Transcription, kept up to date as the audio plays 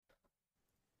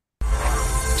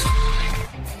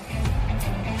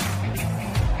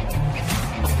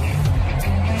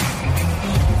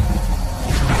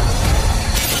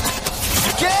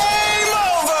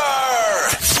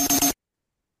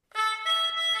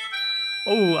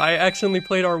Oh, I accidentally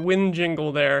played our win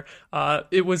jingle there.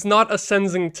 It was not a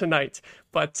Sensing tonight.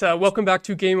 But welcome back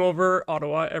to Game Over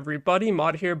Ottawa, everybody.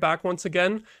 Mod here, back once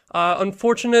again.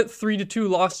 Unfortunate 3-2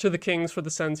 loss to the Kings for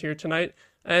the Sens here tonight.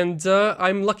 And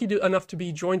I'm lucky enough to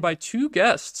be joined by two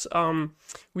guests.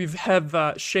 We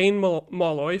have Shane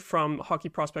Molloy from Hockey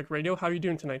Prospect Radio. How are you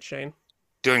doing tonight, Shane?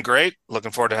 Doing great.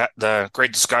 Looking forward to the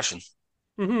great discussion.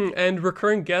 And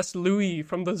recurring guest Louis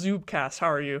from the Zoobcast.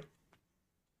 How are you?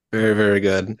 Very, very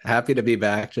good. Happy to be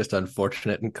back. Just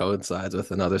unfortunate and coincides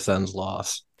with another Sens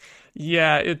loss.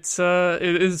 Yeah, it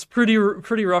is pretty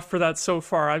rough for that so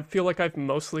far. I feel like I've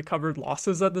mostly covered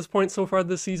losses at this point so far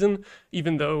this season,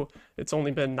 even though it's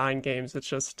only been 9 games. It's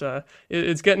just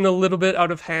it's getting a little bit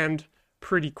out of hand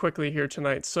pretty quickly here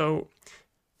tonight. So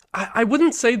I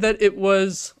wouldn't say that it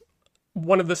was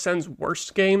one of the Sens'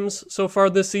 worst games so far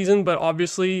this season, but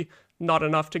obviously not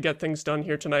enough to get things done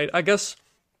here tonight. I guess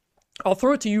I'll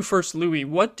throw it to you first, Louis.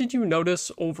 What did you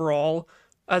notice overall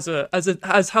as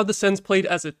how the Sens played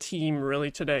as a team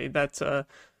really today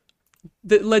that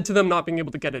led to them not being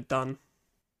able to get it done?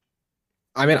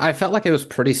 I mean, I felt like it was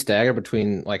pretty staggered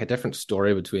between like a different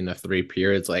story between the three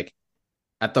periods. Like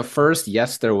at the first,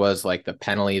 yes, there was like the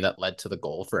penalty that led to the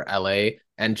goal for LA.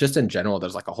 And just in general,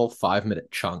 there's like a whole 5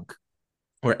 minute chunk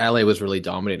where LA was really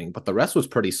dominating, but the rest was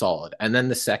pretty solid. And then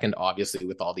the second, obviously,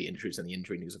 with all the injuries and the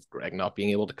injury news of Greg not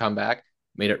being able to come back,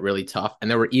 made it really tough.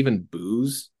 And there were even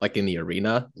boos like in the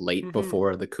arena late Hmm.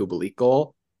 before the Kubalik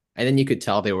goal. And then you could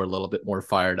tell they were a little bit more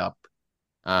fired up.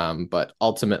 But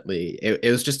ultimately, it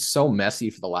was just so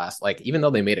messy for the last, like, even though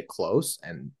they made it close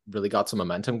and really got some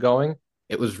momentum going,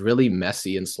 it was really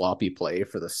messy and sloppy play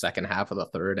for the second half of the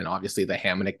third. And obviously, the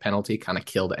Hamonic penalty kind of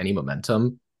killed any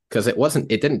momentum because it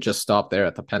didn't just stop there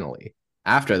at the penalty.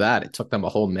 After that, it took them a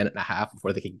whole minute and a half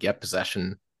before they could get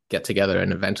possession, get together,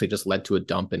 and eventually just led to a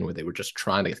dump in where they were just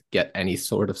trying to get any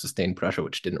sort of sustained pressure,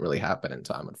 which didn't really happen in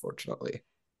time, unfortunately.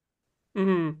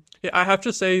 Hmm. Yeah, I have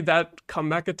to say that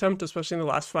comeback attempt, especially in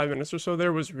the last 5 minutes or so,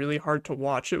 there was really hard to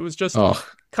watch. It was just Oh,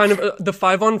 kind of the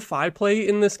 5-on-5 play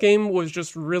in this game was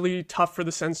just really tough for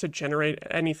the Sens to generate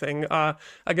anything. I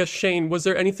guess Shane, was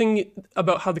there anything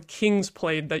about how the Kings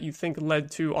played that you think led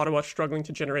to Ottawa struggling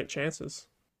to generate chances?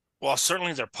 Well,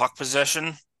 certainly their puck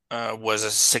possession was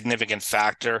a significant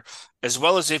factor, as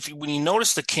well as when you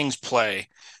notice the Kings play,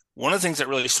 one of the things that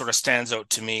really sort of stands out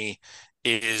to me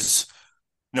is,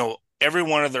 every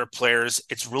one of their players,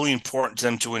 it's really important to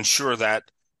them to ensure that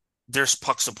there's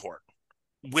puck support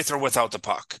with or without the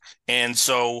puck. And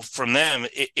so from them,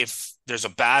 if there's a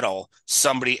battle,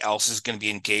 somebody else is going to be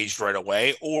engaged right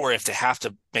away. Or if they have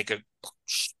to make a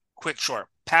quick, short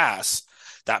pass,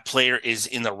 that player is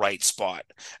in the right spot.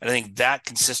 And I think that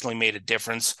consistently made a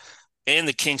difference. And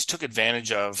the Kings took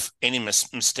advantage of any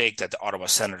mistake that the Ottawa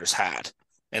Senators had.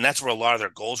 And that's where a lot of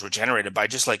their goals were generated by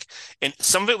just like, and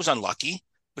some of it was unlucky,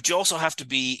 but you also have to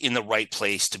be in the right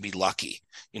place to be lucky.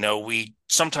 We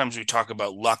sometimes we talk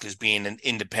about luck as being an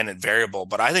independent variable,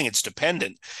 but I think it's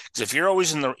dependent because if you're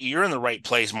in the right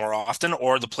place more often,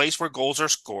 or the place where goals are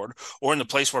scored, or in the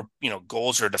place where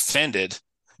goals are defended,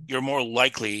 you're more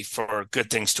likely for good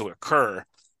things to occur.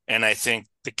 And I think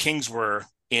the Kings were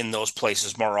in those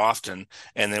places more often.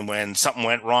 And then when something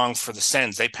went wrong for the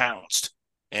Sens, they pounced.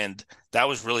 And that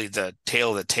was really the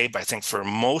tail of the tape, I think, for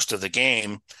most of the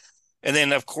game. And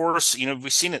then, of course,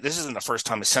 we've seen it. This isn't the first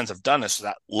time the Sens have done this,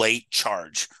 that late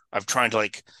charge of trying to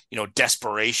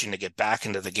desperation to get back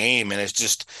into the game. And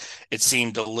it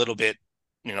seemed a little bit,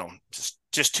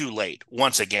 just too late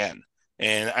once again.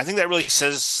 And I think that really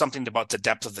says something about the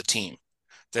depth of the team.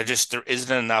 There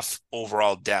isn't enough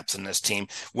overall depth in this team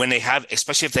when they have,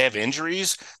 especially if they have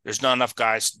injuries, there's not enough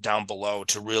guys down below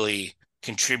to really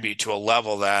contribute to a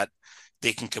level that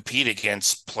they can compete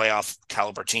against playoff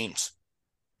caliber teams.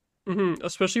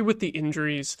 Especially with the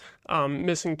injuries,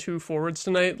 missing two forwards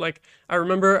tonight. Like I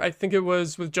remember, I think it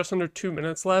was with just under 2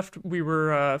 minutes left, we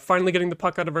were finally getting the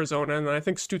puck out of our zone, and I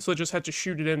think Stützle just had to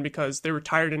shoot it in because they were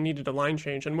tired and needed a line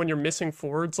change. And when you're missing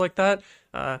forwards like that,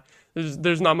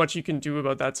 there's not much you can do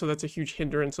about that. So that's a huge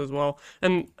hindrance as well.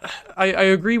 And I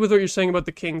agree with what you're saying about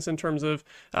the Kings in terms of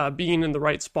being in the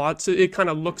right spots. It kind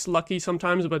of looks lucky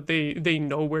sometimes, but they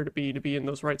know where to be in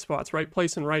those right spots, right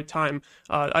place and right time.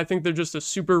 I think they're just a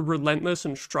super relentless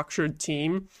and structured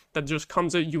team that just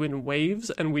comes at you in waves,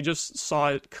 and we just saw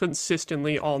it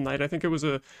consistently all night. I think it was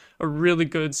a really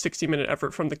good 60-minute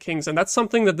effort from the Kings, and that's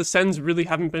something that the Sens really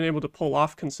haven't been able to pull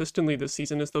off consistently this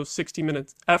season, is those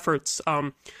 60-minute efforts,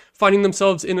 finding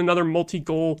themselves in another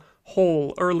multi-goal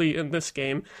hole early in this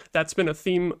game. That's been a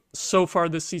theme so far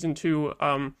this season too.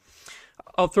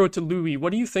 I'll throw it to Louis.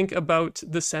 What do you think about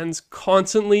the Sens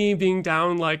constantly being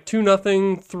down like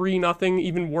 2-0, 3-0,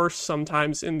 even worse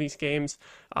sometimes in these games?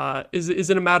 Is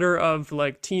it a matter of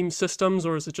like team systems,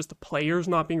 or is it just the players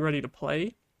not being ready to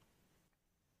play?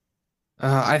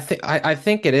 I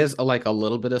think it is like a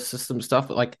little bit of system stuff.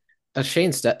 Like as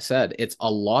Shane said, it's a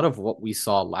lot of what we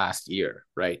saw last year,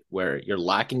 right? Where you're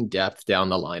lacking depth down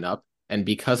the lineup, and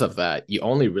because of that, you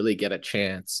only really get a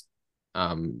chance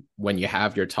when you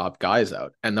have your top guys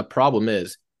out. And the problem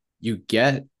is, you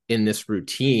get in this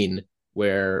routine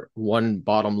where one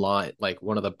bottom line, like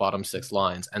one of the bottom six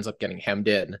lines, ends up getting hemmed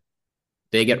in.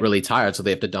 They get really tired, so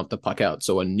they have to dump the puck out.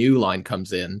 So a new line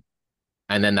comes in,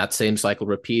 and then that same cycle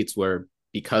repeats where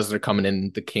because they're coming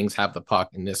in, the Kings have the puck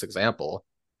in this example.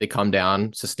 They come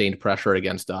down, sustained pressure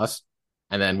against us,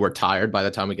 and then we're tired by the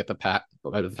time we get the puck,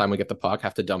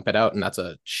 have to dump it out, and that's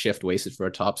a shift wasted for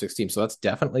a top six team. So that's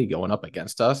definitely going up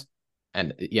against us.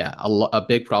 And yeah, a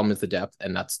big problem is the depth,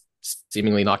 and that's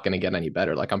seemingly not going to get any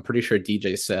better. Like I'm pretty sure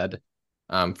DJ said,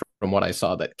 from what I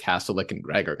saw, that Kastelik and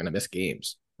Greg are going to miss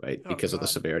games, right, Oh because of the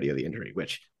God. severity of the injury,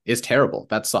 which is terrible.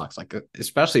 That sucks. Like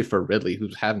especially for Ridley,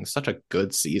 who's having such a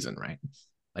good season, right?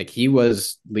 Like he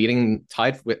was leading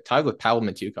tied with Pavel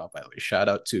Mintyukov, by the way. Shout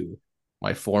out to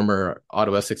my former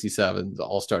Ottawa 67's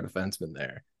all-star defenseman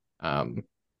there. Um,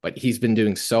 but he's been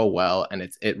doing so well, and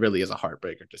it really is a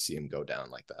heartbreaker to see him go down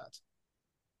like that.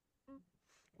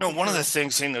 No, For one of the sure.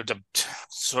 things, to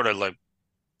sort of like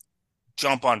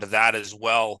jump onto that as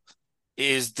well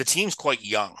is the team's quite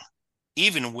young,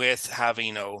 even with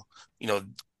having you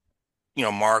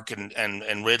know, Mark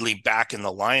and Ridley back in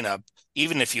the lineup.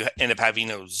 Even if you end up having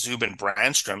Zubin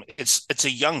Brandstrom, it's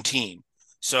a young team.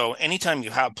 So anytime you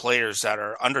have players that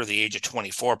are under the age of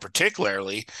 24,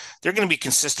 particularly, they're going to be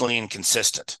consistently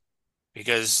inconsistent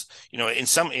because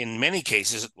in many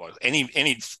cases,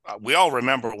 we all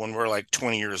remember when we're like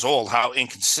 20 years old how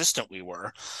inconsistent we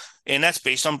were, and that's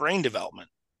based on brain development.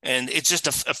 And it's just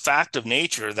a fact of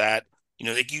nature that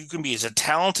that you can be as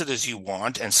talented as you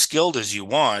want and skilled as you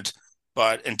want,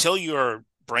 but until your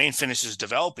brain finishes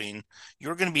developing,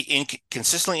 you're going to be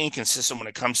consistently inconsistent when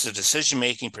it comes to decision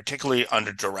making, particularly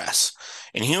under duress.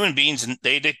 And human beings,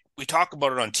 we talk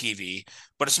about it on TV,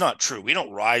 but it's not true. We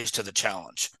don't rise to the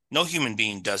challenge. No human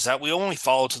being does that. We only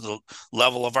follow to the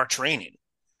level of our training.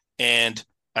 And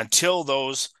until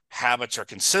those habits are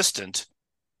consistent,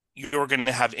 you're going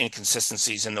to have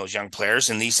inconsistencies in those young players,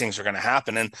 and these things are going to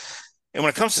happen. And when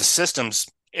it comes to systems,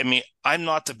 I mean, I'm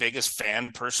not the biggest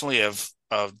fan personally of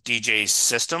DJ's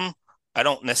system. I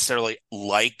don't necessarily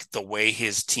like the way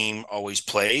his team always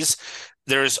plays.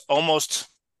 There's almost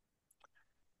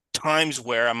times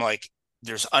where I'm like,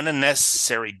 there's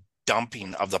unnecessary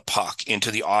dumping of the puck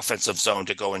into the offensive zone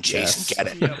to go and chase and Yes, get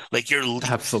it. Yep. Like don't get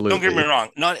me absolutely. wrong,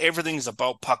 not everything is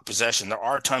about puck possession. There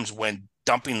are times when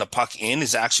dumping the puck in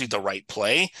is actually the right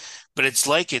play, but it's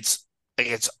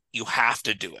you have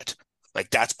to do it. Like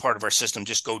that's part of our system.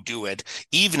 Just go do it,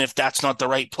 even if that's not the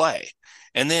right play.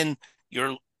 And then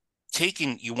you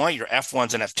want your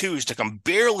F1s and F2s to come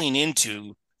barreling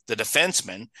into the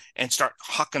defensemen and start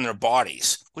hucking their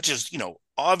bodies, which is,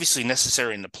 obviously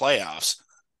necessary in the playoffs,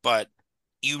 but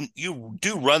you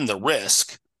do run the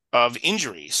risk of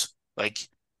injuries. Like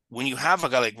when you have a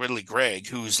guy like Ridley Gregg,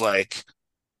 who's like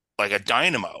a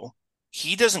dynamo,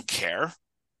 he doesn't care.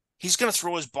 He's going to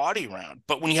throw his body around.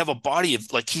 But when you have a body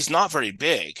of like he's not very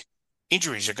big,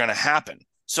 injuries are going to happen.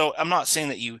 So I'm not saying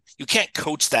that you can't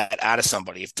coach that out of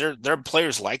somebody. If they're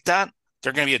players like that,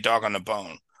 they're going to be a dog on the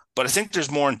bone. But I think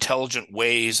there's more intelligent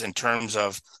ways in terms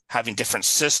of having different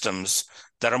systems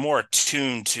that are more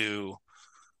attuned to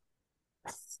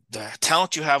the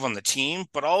talent you have on the team,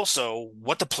 but also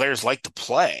what the players like to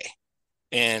play.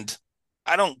 And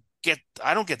I don't get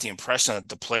the impression that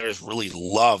the players really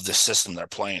love the system they're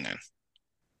playing in.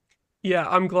 Yeah,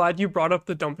 I'm glad you brought up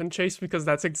the dump and chase because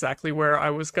that's exactly where I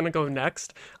was going to go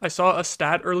next. I saw a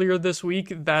stat earlier this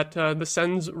week that the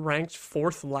Sens ranked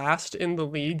fourth last in the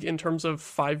league in terms of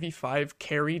 5v5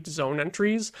 carried zone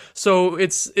entries. So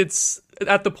it's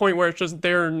at the point where it's just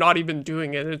they're not even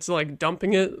doing it. It's like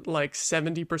dumping it like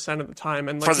 70% of the time.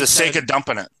 And For like you the sake said, of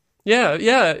dumping it. yeah,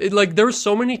 yeah. Like there were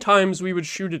so many times we would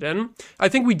shoot it in. I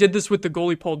think we did this with the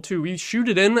goalie pulled too. We shoot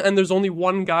it in, and there's only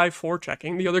one guy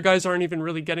forechecking. The other guys aren't even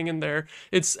really getting in there.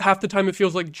 It's half the time it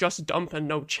feels like just dump and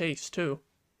no chase too.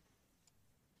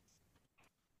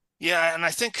 Yeah, and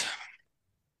I think,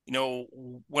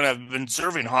 when I've been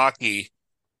observing hockey,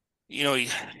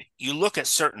 you look at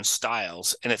certain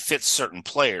styles and it fits certain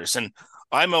players. And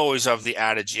I'm always of the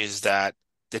adage is that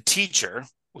the teacher,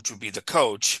 which would be the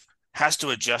coach, has to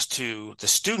adjust to the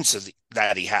students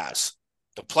that he has.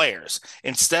 the players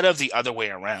instead of the other way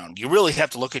around. You really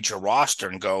have to look at your roster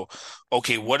and go,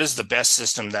 okay, what is the best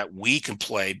system that we can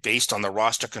play based on the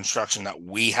roster construction that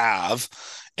we have?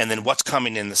 And then what's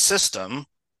coming in the system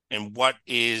and what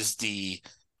is the,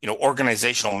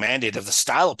 organizational mandate of the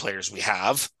style of players we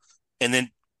have. And then,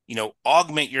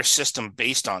 augment your system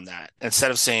based on that instead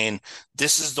of saying,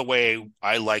 this is the way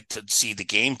I like to see the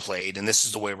game played and this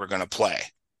is the way we're going to play.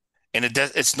 And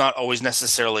it's not always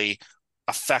necessarily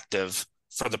effective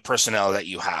for the personnel that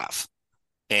you have.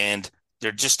 And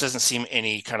there just doesn't seem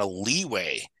any kind of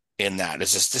leeway in that.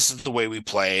 It's just, this is the way we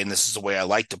play and this is the way I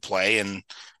like to play. And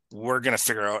we're going to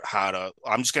figure out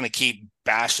I'm just going to keep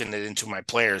bashing it into my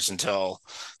players until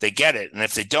they get it. And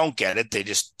if they don't get it, they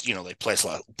just, they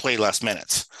play less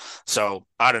minutes. So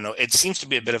I don't know. It seems to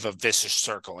be a bit of a vicious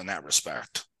circle in that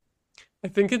respect. I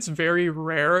think it's very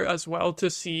rare as well to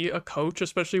see a coach,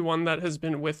 especially one that has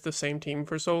been with the same team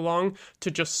for so long, to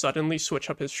just suddenly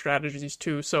switch up his strategies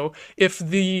too. So if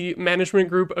the management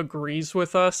group agrees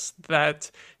with us that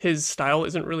his style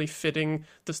isn't really fitting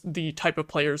the type of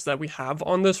players that we have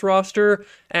on this roster,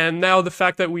 and now the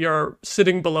fact that we are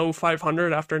sitting below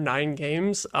 500 after 9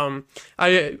 games, I'm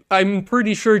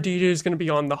pretty sure DJ is going to be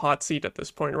on the hot seat at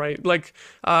this point, right? Like,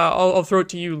 I'll throw it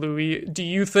to you, Louis. Do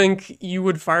you think you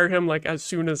would fire him like as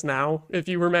soon as now if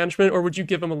you were management, or would you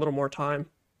give him a little more time?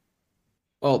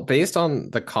 Well, based on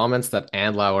the comments that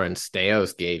Andlauer and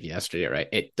Steos gave yesterday, right,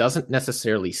 it doesn't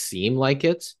necessarily seem like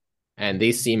it. And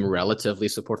they seem relatively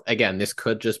supportive. Again, this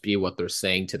could just be what they're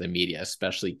saying to the media,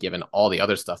 especially given all the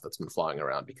other stuff that's been flying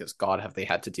around, because God, have they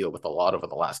had to deal with a lot over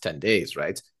the last 10 days,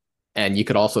 right? And you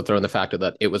could also throw in the factor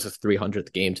that it was a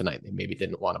 300th game tonight. They maybe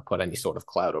didn't want to put any sort of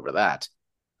cloud over that.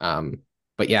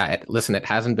 But yeah, listen, it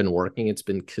hasn't been working. It's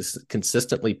been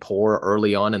consistently poor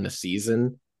early on in the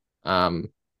season.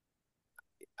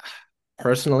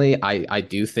 Personally, I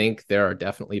do think there are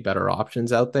definitely better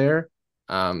options out there.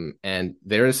 And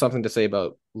there is something to say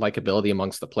about likability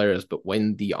amongst the players, but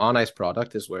when the on ice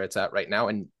product is where it's at right now,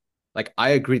 and like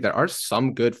I agree, there are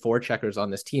some good forecheckers on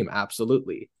this team,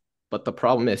 absolutely. But the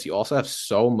problem is you also have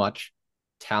so much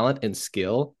talent and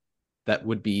skill that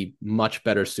would be much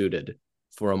better suited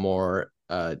for a more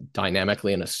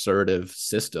dynamically and assertive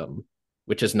system,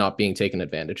 which is not being taken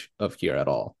advantage of here at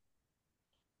all.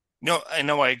 No, I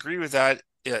know I agree with that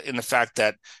in the fact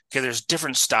that, okay, there's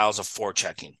different styles of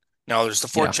forechecking. Now, there's the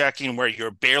forechecking where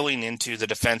you're barreling into the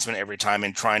defenseman every time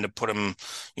and trying to put him,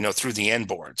 through the end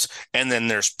boards. And then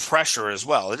there's pressure as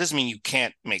well. It doesn't mean you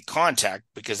can't make contact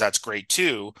because that's great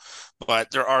too,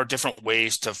 but there are different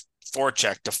ways to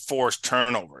forecheck to force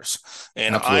turnovers.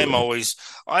 And Absolutely.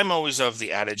 I'm always of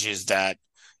the adage is that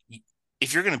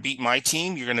if you're going to beat my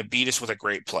team, you're going to beat us with a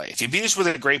great play. If you beat us with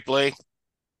a great play,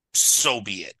 so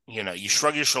be it. You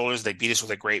shrug your shoulders, they beat us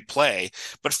with a great play,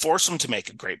 but force them to make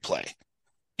a great play.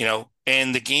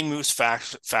 And the game moves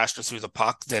faster through the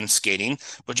puck than skating,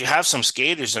 but you have some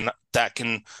skaters that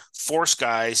can force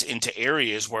guys into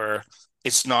areas where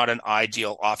it's not an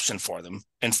ideal option for them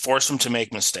and force them to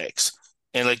make mistakes.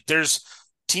 And like there's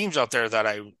teams out there that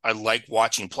I like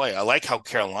watching play. I like how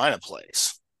Carolina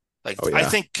plays. Like Oh I yeah.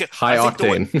 think High I think the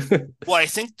way octane. well, I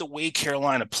think the way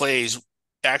Carolina plays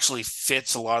actually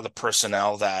fits a lot of the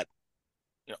personnel that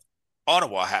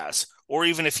Ottawa has. Or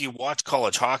even if you watch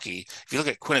college hockey, if you look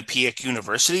at Quinnipiac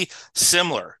University,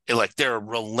 similar. Like they're a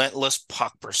relentless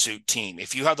puck pursuit team.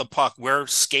 If you have the puck, we're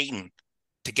skating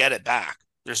to get it back.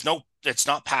 It's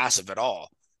not passive at all.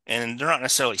 And they're not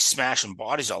necessarily smashing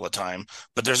bodies all the time,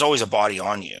 but there's always a body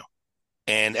on you.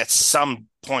 And at some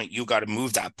point, you got to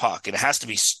move that puck. And it has to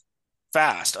be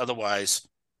fast. Otherwise,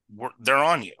 they're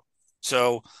on you.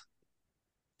 So,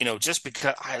 just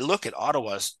because I look at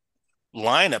Ottawa's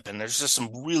lineup and there's just some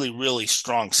really, really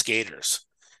strong skaters.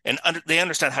 And they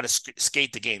understand how to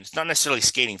skate the game. It's not necessarily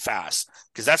skating fast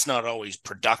because that's not always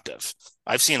productive.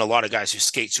 I've seen a lot of guys who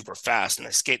skate super fast and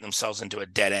they skate themselves into a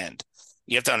dead end.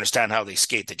 You have to understand how they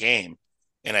skate the game.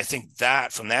 And I think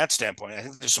that from that standpoint, I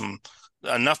think there's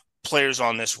enough players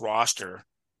on this roster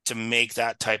to make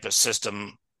that type of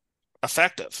system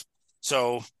effective.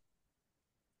 So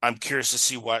I'm curious to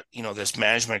see what, this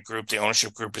management group, the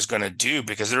ownership group is going to do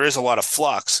because there is a lot of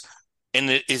flux and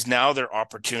it is now their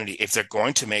opportunity. If they're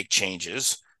going to make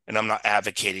changes, and I'm not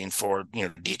advocating for,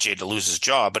 DJ to lose his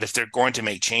job, but if they're going to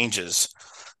make changes,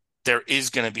 there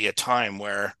is going to be a time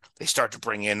where they start to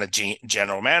bring in a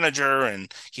general manager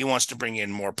and he wants to bring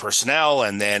in more personnel.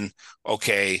 And then,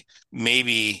 okay,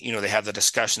 maybe, they have the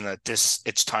discussion that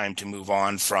it's time to move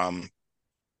on from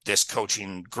this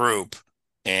coaching group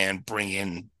and bring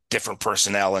in different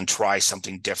personnel and try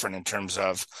something different in terms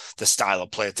of the style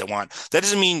of play that they want. That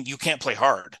doesn't mean you can't play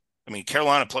hard. I mean,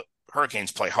 Carolina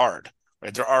Hurricanes play hard.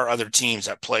 Right? There are other teams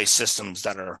that play systems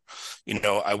that are,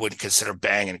 I wouldn't consider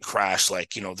bang and crash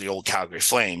like, the old Calgary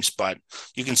Flames, but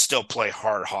you can still play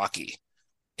hard hockey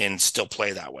and still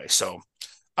play that way. So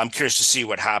I'm curious to see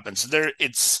what happens.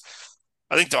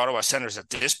 I think the Ottawa Senators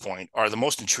at this point are the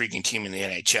most intriguing team in the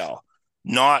NHL,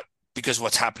 not because of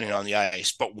what's happening on the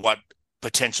ice, but what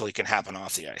potentially can happen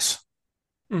off the ice.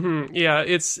 Yeah,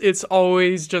 it's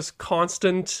always just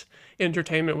constant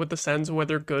entertainment with the Sens,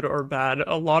 whether good or bad.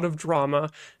 A lot of drama,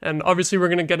 and obviously we're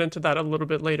going to get into that a little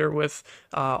bit later with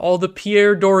all the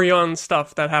Pierre Dorion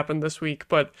stuff that happened this week.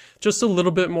 But just a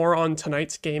little bit more on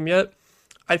tonight's game yet.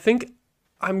 I think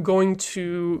I'm going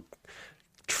to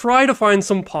try to find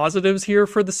some positives here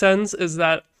for the Sens. Is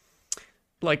that,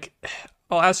 like,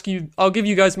 I'll give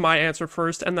you guys my answer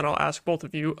first, and then I'll ask both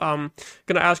of you. Gonna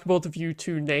ask both of you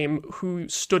to name who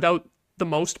stood out the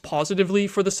most positively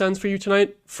for the Sens for you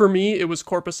tonight. For me, it was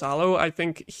Korpisalo. I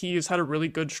think he has had a really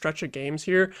good stretch of games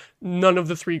here. None of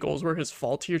the 3 goals were his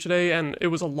fault here today, and it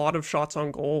was a lot of shots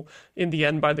on goal in the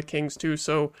end by the Kings too.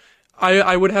 So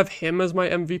I would have him as my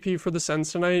MVP for the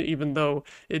Sens tonight, even though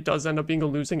it does end up being a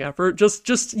losing effort. Just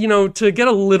to get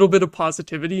a little bit of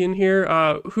positivity in here.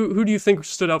 Who do you think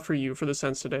stood out for you for the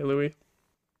Sens today, Louis?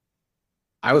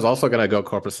 I was also gonna go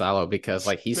Korpisalo because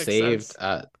like he Makes saved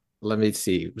sense. let me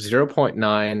see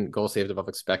 0.9 goal saved above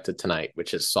expected tonight,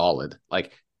 which is solid.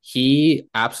 Like he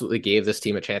absolutely gave this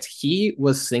team a chance. He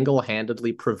was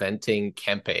single-handedly preventing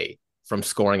Kempe from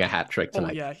scoring a hat trick Oh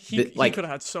tonight. yeah, he could have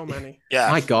had so many.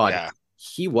 Yeah. My God, Yeah.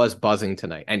 he was buzzing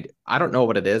tonight. And I don't know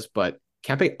what it is, but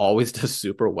Kempe always does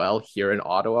super well here in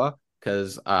Ottawa.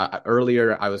 Because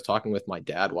earlier I was talking with my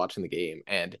dad watching the game,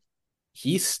 and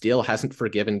he still hasn't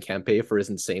forgiven Kempe for his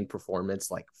insane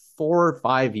performance like 4 or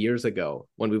 5 years ago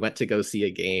when we went to go see a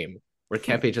game where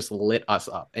Kempe just lit us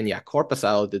up. And yeah,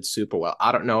 Korpisalo did super well.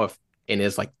 I don't know if in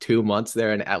his like 2 months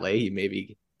there in LA he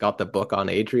maybe got the book on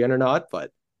Adrian or not,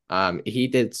 but he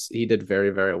did very,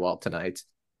 very well tonight.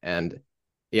 And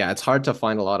yeah, it's hard to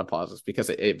find a lot of positives because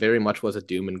it very much was a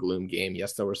doom and gloom game.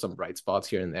 Yes, there were some bright spots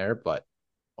here and there, but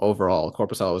overall,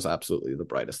 Korpisalo was absolutely the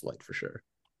brightest light for sure.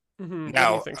 What do you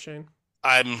Now, think, Shane?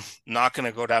 I'm not going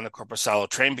to go down the Korpisalo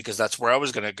train because that's where I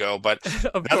was going to go. But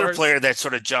Of another course. player that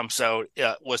sort of jumps out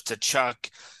was to Chuck,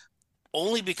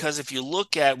 only because if you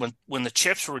look at when the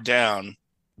chips were down,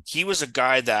 he was a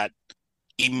guy that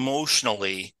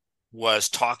emotionally was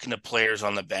talking to players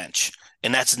on the bench,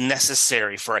 and that's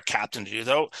necessary for a captain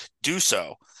to do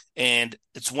so. And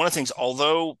it's one of the things,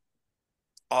 although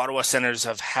Ottawa Senators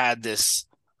have had this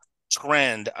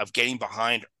trend of getting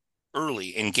behind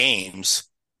early in games,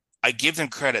 I give them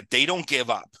credit. They don't give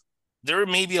up. There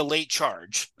may be a late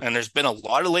charge, and there's been a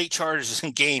lot of late charges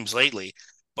in games lately,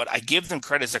 but I give them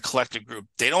credit as a collective group.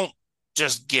 They don't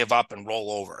just give up and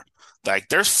roll over. Like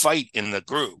there's fight in the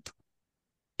group.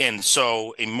 And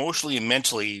so emotionally and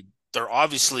mentally, they're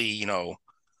obviously,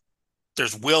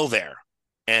 there's will there.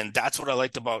 And that's what I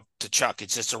liked about Chuck.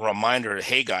 It's just a reminder,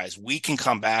 hey guys, we can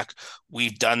come back.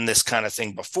 We've done this kind of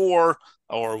thing before,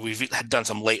 or we've done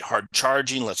some late hard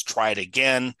charging. Let's try it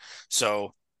again.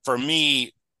 So for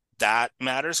me, that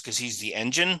matters because he's the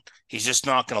engine. He's just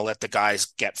not going to let the guys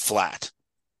get flat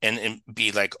and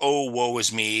be like, oh, woe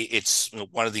is me. It's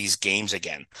one of these games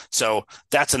again. So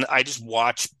I just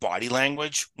watch body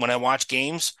language when I watch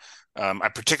games. I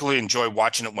particularly enjoy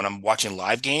watching it when I'm watching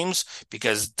live games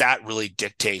because that really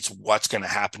dictates what's going to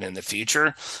happen in the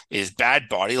future. Is bad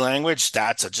body language.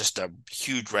 That's just a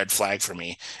huge red flag for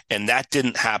me. And that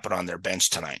didn't happen on their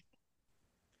bench tonight.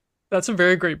 That's a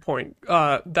very great point.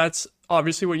 That's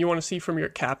obviously what you want to see from your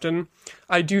captain.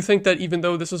 I do think that even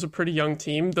though this is a pretty young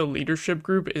team, the leadership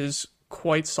group is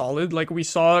quite solid. Like we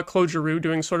saw Claude Giroux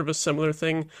doing sort of a similar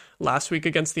thing last week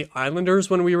against the Islanders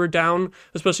when we were down,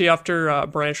 especially after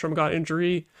Brandstrom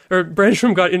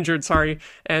got injured, sorry,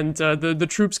 and the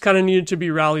troops kind of needed to be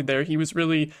rallied there. He was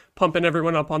really pumping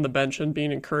everyone up on the bench and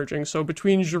being encouraging. So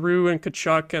between Giroux and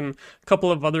Kachuk and a couple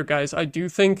of other guys, I do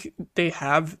think they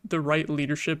have the right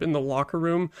leadership in the locker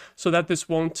room so that this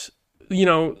won't,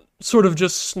 sort of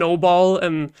just snowball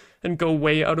and go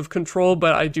way out of control.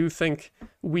 But I do think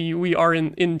we are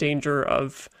in danger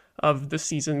of the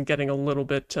season getting a little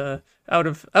bit out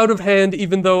of hand,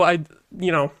 even though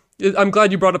I'm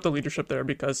glad you brought up the leadership there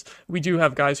because we do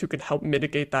have guys who can help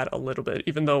mitigate that a little bit,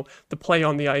 even though the play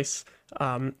on the ice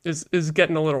is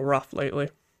getting a little rough lately.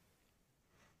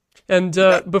 And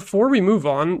before we move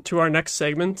on to our next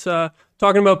segment,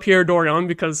 talking about Pierre Dorion,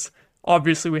 because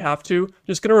obviously we have to,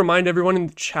 just going to remind everyone in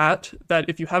the chat that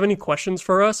if you have any questions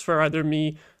for us, for either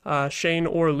me, Shane,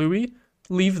 or Louis,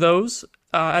 leave those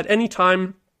at any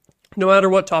time no matter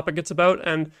what topic it's about,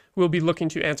 and we'll be looking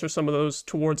to answer some of those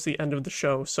towards the end of the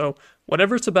show. So,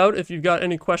 whatever it's about, if you've got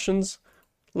any questions,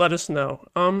 let us know.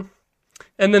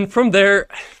 And then from there,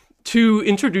 to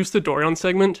introduce the Dorian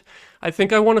segment, I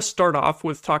think I want to start off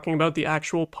with talking about the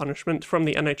actual punishment from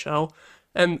the NHL.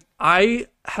 And I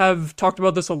have talked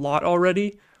about this a lot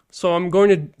already, so I'm going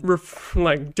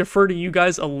to defer to you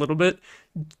guys a little bit.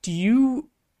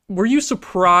 Were you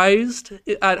surprised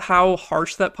at how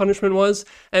harsh that punishment was?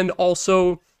 And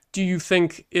also, do you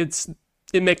think it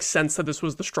makes sense that this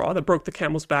was the straw that broke the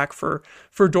camel's back for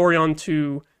Dorian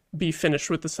to be finished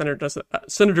with the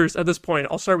Senators at this point?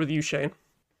 I'll start with you, Shane.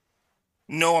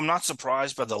 No, I'm not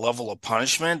surprised by the level of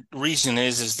punishment. Reason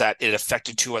is that it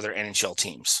affected two other NHL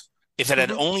teams. If it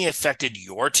had only affected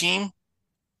your team,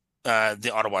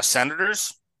 the Ottawa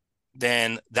Senators,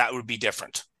 then that would be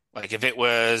different. Like if it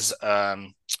was a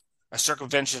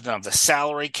circumvention of the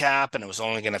salary cap and it was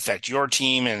only going to affect your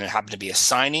team and it happened to be a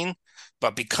signing,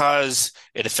 but because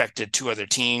it affected two other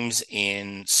teams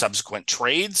in subsequent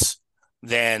trades,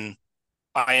 then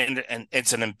and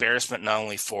it's an embarrassment not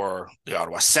only for the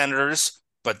Ottawa Senators,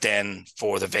 but then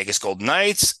for the Vegas Golden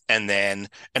Knights, and then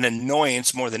an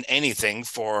annoyance more than anything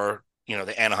for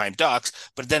the Anaheim Ducks,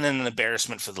 but then an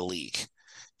embarrassment for the league,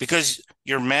 because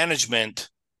your management,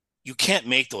 you can't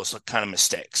make those kind of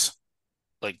mistakes.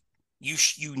 Like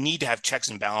you need to have checks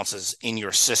and balances in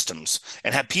your systems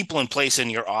and have people in place in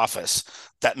your office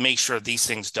that make sure these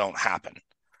things don't happen.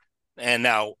 And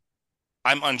now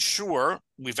I'm unsure.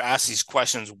 We've asked these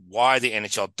questions why the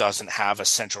NHL doesn't have a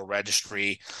central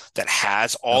registry that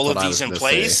has all of these in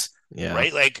place,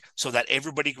 right? Like so that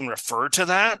everybody can refer to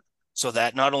that, so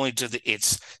that not only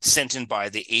it's sent in by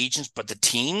the agents, but the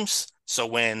teams. So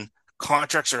when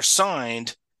contracts are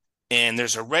signed and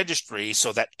there's a registry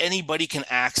so that anybody can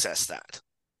access that.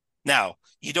 Now,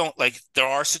 there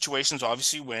are situations,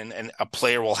 obviously, when a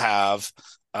player will have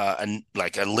a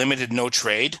limited no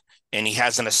trade, and he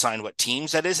hasn't assigned what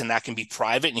teams that is, and that can be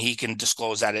private, and he can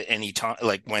disclose that at any time,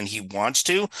 like when he wants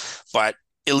to. But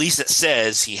at least it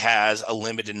says he has a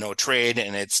limited no trade,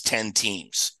 and it's 10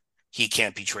 teams he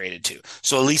can't be traded to.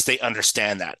 So at least they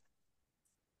understand that.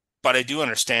 But I do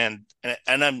understand,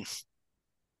 and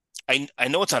I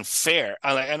know it's unfair.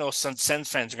 I know some Sens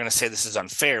fans are going to say this is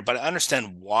unfair, but I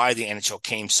understand why the NHL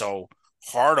came so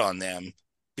hard on them,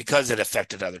 because it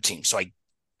affected other teams. So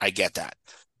I get that.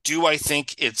 Do I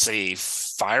think it's a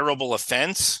fireable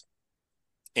offense?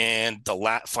 And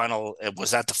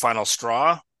was that the final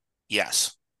straw?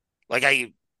 Yes. Like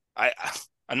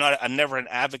I'm never an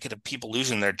advocate of people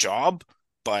losing their job,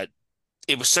 but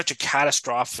it was such a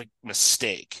catastrophic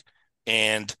mistake,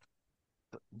 and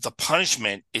the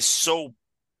punishment is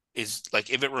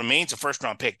like, if it remains a first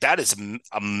round pick, that is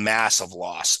a massive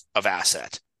loss of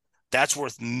asset. That's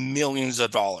worth millions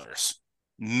of dollars,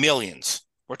 millions.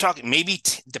 We're talking maybe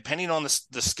depending on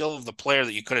the skill of the player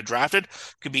that you could have drafted,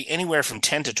 could be anywhere from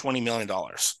 $10 to $20 million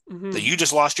that you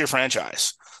just lost your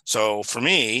franchise. So for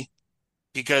me,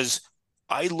 because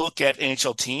I look at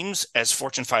NHL teams as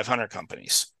Fortune 500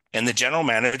 companies, and the general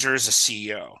manager is a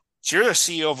CEO. So you're a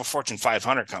CEO of a Fortune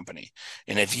 500 company.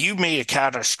 And if you made a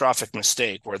catastrophic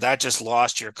mistake where that just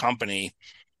lost your company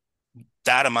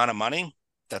that amount of money,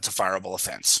 that's a fireable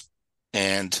offense.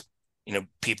 And,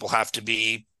 people have to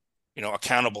be,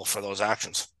 accountable for those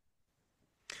actions.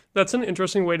 That's an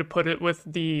interesting way to put it with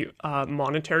the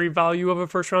monetary value of a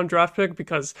first round draft pick,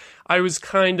 because I was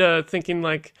kind of thinking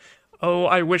like, oh,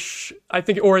 I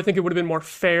think it would have been more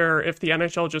fair if the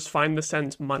NHL just fined the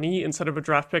Sens money instead of a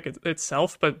draft pick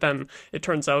itself. But then it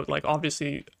turns out, like,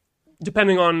 obviously,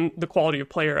 depending on the quality of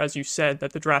player, as you said,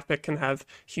 that the draft pick can have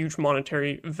huge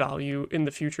monetary value in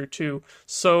the future too.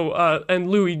 So, and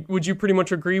Louis, would you pretty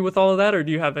much agree with all of that, or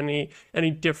do you have any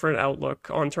different outlook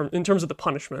in terms of the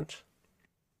punishment?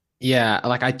 Yeah,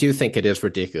 like I do think it is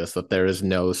ridiculous that there is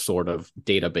no sort of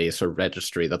database or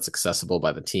registry that's accessible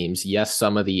by the teams. Yes,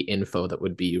 some of the info that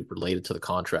would be related to the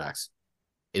contracts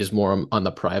is more on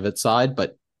the private side,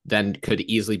 but then could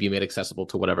easily be made accessible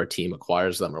to whatever team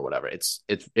acquires them or whatever.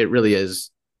 It really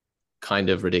is kind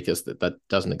of ridiculous that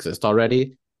doesn't exist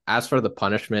already. As for the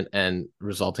punishment and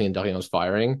resulting in Dorian's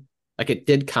firing, like it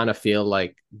did kind of feel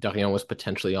like Dorian was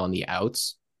potentially on the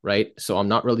outs, right? So I'm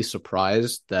not really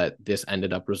surprised that this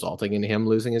ended up resulting in him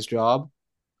losing his job.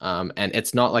 And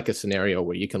it's not like a scenario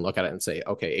where you can look at it and say,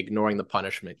 okay, ignoring the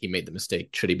punishment, he made the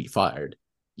mistake. Should he be fired?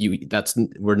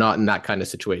 We're not in that kind of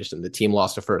situation. The team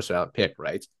lost a first round pick,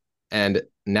 right? And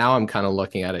now I'm kind of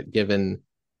looking at it, given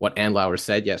what Andlauer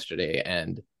said yesterday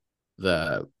and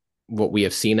what we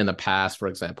have seen in the past, for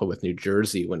example, with New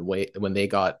Jersey when they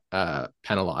got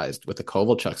penalized with the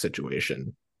Kovalchuk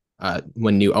situation.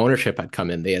 when new ownership had come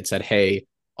in, they had said, hey,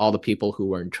 all the people who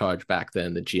were in charge back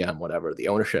then, the GM, whatever, the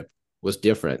ownership was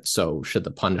different. So should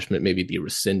the punishment maybe be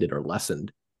rescinded or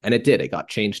lessened? And it did. It got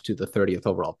changed to the 30th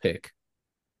overall pick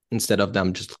instead of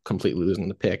them just completely losing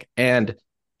the pick. And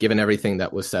given everything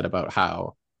that was said about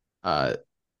how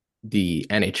the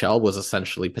NHL was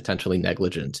essentially potentially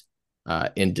negligent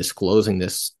in disclosing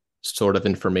this sort of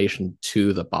information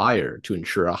to the buyer to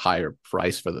ensure a higher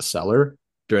price for the seller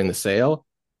during the sale,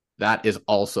 that is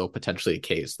also potentially a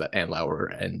case that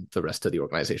Andlauer and the rest of the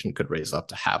organization could raise up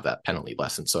to have that penalty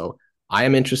lessened. So I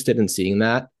am interested in seeing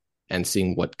that and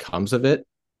seeing what comes of it.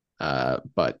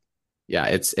 But yeah,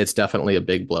 it's definitely a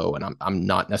big blow, and I'm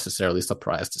not necessarily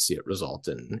surprised to see it result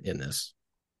in this.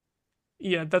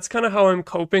 Yeah, that's kind of how I'm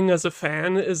coping as a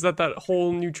fan, is that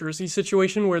whole New Jersey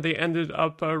situation where they ended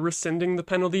up rescinding the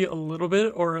penalty a little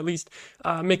bit, or at least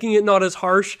making it not as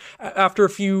harsh after a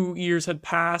few years had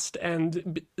passed.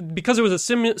 And because it was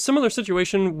a similar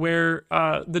situation where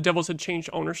the Devils had changed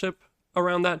ownership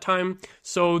around that time,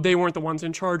 so they weren't the ones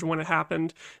in charge when it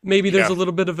happened. Maybe there's a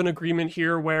little bit of an agreement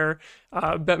here where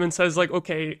Bettman says, like,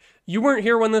 okay, you weren't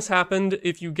here when this happened.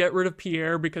 If you get rid of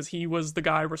Pierre because he was the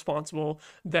guy responsible,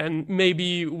 then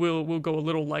maybe we'll go a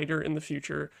little lighter in the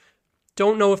future.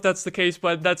 Don't know if that's the case,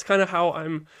 but that's kind of how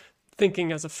I'm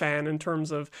thinking as a fan, in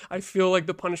terms of, I feel like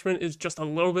the punishment is just a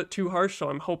little bit too harsh, so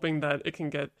I'm hoping that it can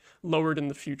get lowered in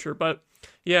the future. But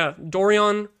yeah,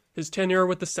 Dorion, his tenure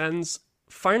with the Sens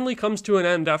finally comes to an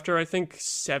end after, I think,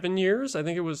 7 years. I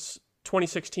think it was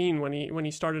 2016 when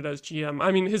he started as GM.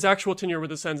 I mean, his actual tenure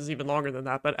with the Sens is even longer than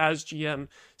that, but as GM,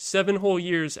 7 whole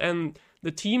years, and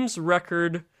the team's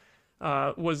record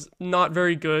was not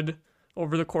very good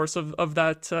over the course of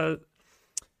that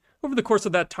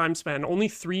time span. Only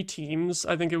 3 teams,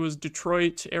 I think it was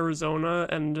Detroit, Arizona,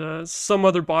 and some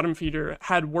other bottom feeder,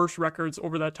 had worse records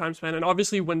over that time span. And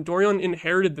obviously, when Dorion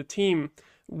inherited the team,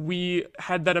 we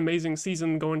had that amazing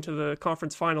season going to the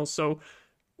conference finals, so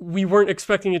we weren't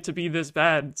expecting it to be this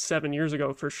bad 7 years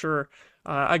ago, for sure.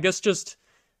 I guess just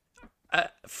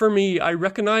for me, I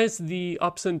recognize the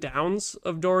ups and downs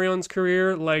of Dorion's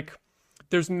career. Like,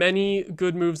 there's many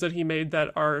good moves that he made that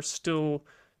are still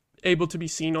able to be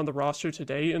seen on the roster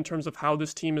today in terms of how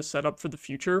this team is set up for the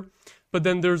future. But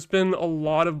then there's been a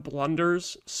lot of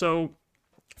blunders. So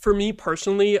for me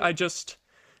personally,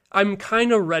 I'm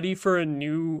kind of ready for a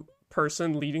new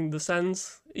person leading the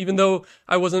Sens. Even though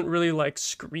I wasn't really like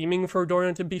screaming for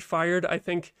Dorion to be fired, I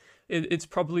think it's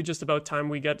probably just about time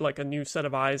we get like a new set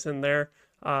of eyes in there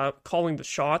calling the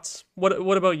shots. What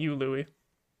about you, Louis?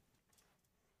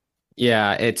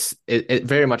 Yeah, it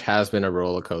very much has been a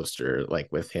roller coaster, like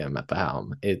with him at the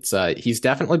helm. It's he's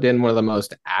definitely been one of the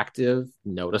most active,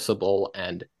 noticeable,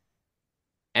 and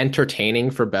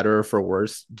entertaining, for better or for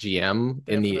worse, GM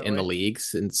in the league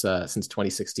since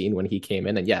 2016 when he came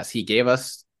in. And yes, he gave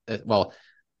us well,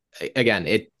 again,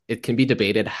 it can be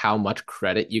debated how much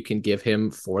credit you can give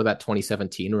him for that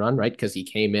 2017 run, right? Because he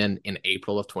came in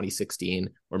April of 2016,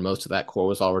 where most of that core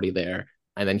was already there,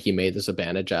 and then he made the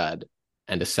Zibanejad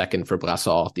and a second for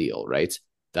Brassard deal, right?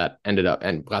 That ended up,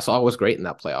 and Brassard was great in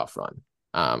that playoff run.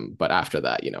 But after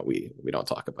that, we don't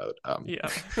talk about Yeah.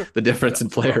 the difference in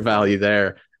player value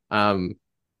there.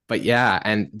 But yeah,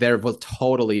 and there will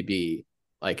totally be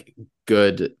like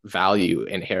good value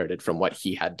inherited from what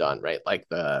he had done, right? Like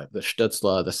the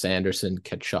Stützle, the Sanderson,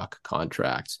 Kachuk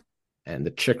contract, and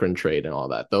the Chikrin trade and all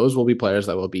that. Those will be players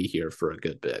that will be here for a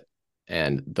good bit,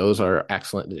 and those are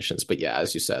excellent additions. But yeah,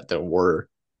 as you said, there were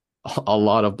a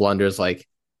lot of blunders. Like,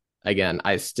 again,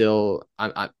 I'm still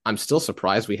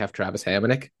surprised we have Travis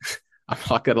Hamonic. I'm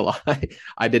not gonna lie.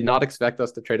 I did not expect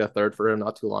us to trade a third for him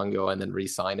not too long ago and then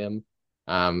re-sign him.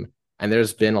 And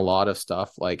there's been a lot of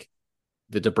stuff, like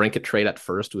the DeBrincat trade at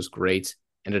first was great,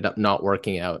 ended up not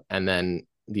working out, and then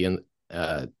the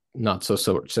not so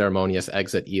ceremonious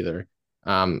exit either.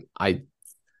 I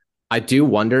do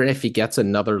wonder if he gets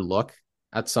another look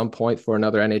at some point for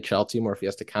another NHL team, or if he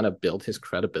has to kind of build his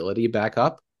credibility back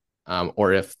up,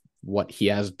 or if what he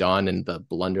has done and the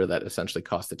blunder that essentially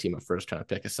cost the team a first round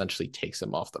pick essentially takes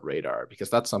him off the radar, because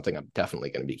that's something I'm definitely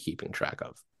going to be keeping track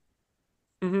of.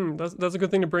 That's a good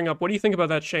thing to bring up. What do you think about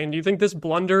that, Shane? Do you think this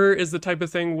blunder is the type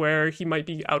of thing where he might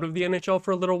be out of the NHL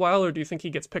for a little while, or do you think he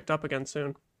gets picked up again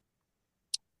soon?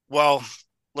 Well,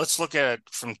 let's look at it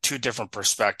from 2 different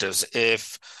perspectives.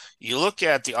 If you look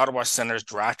at the Ottawa Senators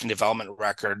draft and development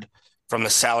record from the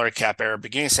salary cap era,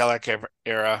 beginning salary cap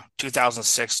era,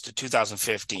 2006 to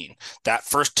 2015, that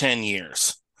first 10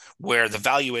 years, where the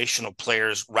valuation of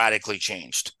players radically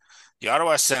changed. The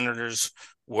Ottawa Senators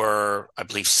were, I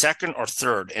believe, second or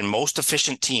third in most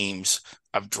efficient teams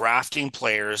of drafting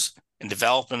players and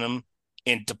developing them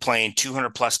into playing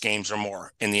 200 plus games or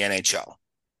more in the NHL.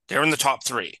 They're in the top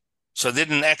 3. So they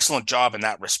did an excellent job in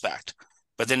that respect.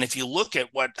 But then if you look at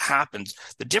what happens,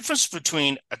 the difference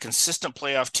between a consistent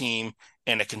playoff team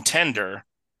and a contender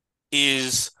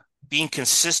is being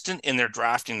consistent in their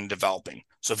drafting and developing.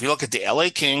 So if you look at the LA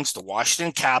Kings, the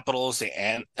Washington Capitals, the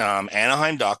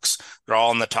Anaheim Ducks, they're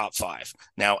all in the top 5.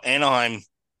 Now, Anaheim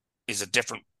is a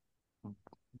different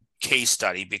case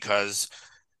study because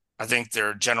I think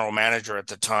their general manager at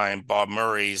the time, Bob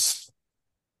Murray's,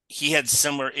 he had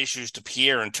similar issues to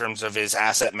Pierre in terms of his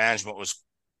asset management was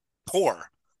poor.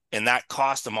 And that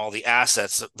cost them all the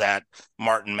assets that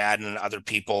Martin Madden and other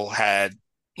people had,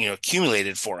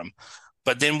 accumulated for him.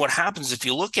 But then what happens if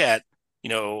you look at,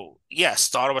 yes,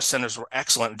 the Ottawa Senators were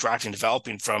excellent in drafting and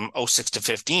developing from 06 to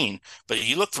 15, but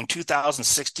you look from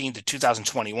 2016 to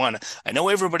 2021, I know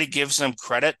everybody gives them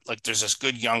credit, like there's this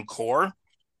good young core,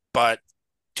 but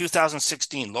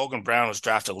 2016, Logan Brown was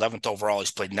drafted 11th overall.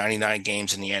 He's played 99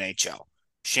 games in the NHL.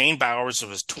 Shane Bowers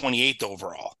was 28th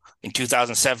overall. In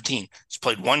 2017, he's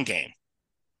played 1 game.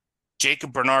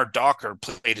 Jacob Bernard Docker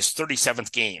played his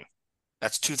 37th game.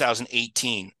 That's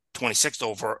 2018,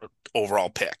 26th overall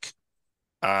pick.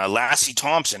 Lassie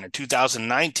Thompson in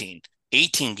 2019,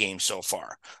 18 games so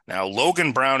far. Now,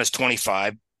 Logan Brown is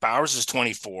 25, Bowers is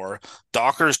 24,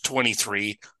 Docker is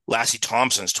 23, Lassie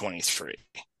Thompson is 23.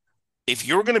 If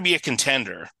you're going to be a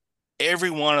contender, every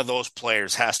one of those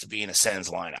players has to be in the Sens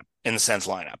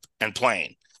lineup and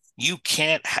playing. You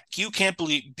can't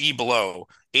be below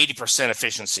 80%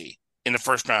 efficiency in the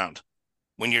first round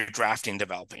when you're drafting and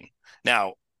developing.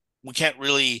 Now, we can't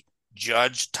really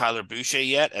judge Tyler Boucher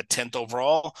yet at 10th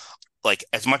overall. Like,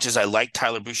 as much as I like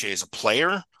Tyler Boucher as a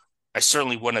player, I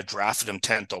certainly wouldn't have drafted him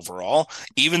 10th overall,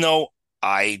 even though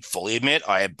I fully admit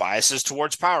I have biases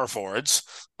towards power forwards.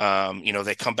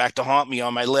 They come back to haunt me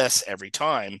on my list every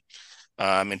time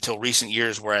until recent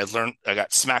years where I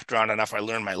got smacked around enough, I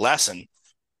learned my lesson.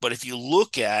 But if you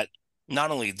look at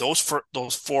not only those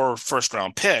 4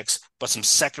 first-round picks, but some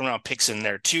second-round picks in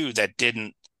there too that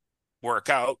didn't work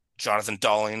out. Jonathan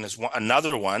Dahling is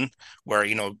another one where,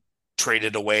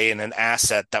 traded away in an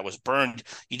asset that was burned.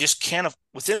 You just can't,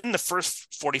 within the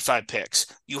first 45 picks,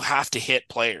 you have to hit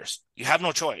players. You have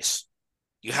no choice.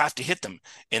 You have to hit them.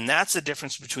 And that's the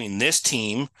difference between this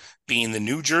team being the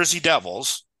New Jersey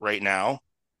Devils right now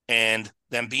and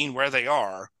them being where they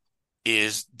are,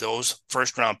 is those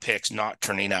first round picks not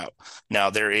turning out.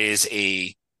 Now, there is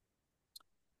an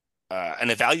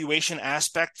evaluation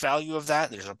aspect value of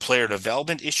that. There's a player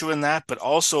development issue in that, but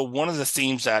also one of the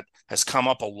themes that has come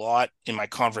up a lot in my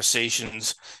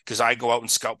conversations, because I go out and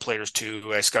scout players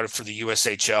too. I scouted for the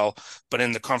USHL, but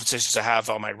in the conversations I have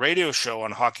on my radio show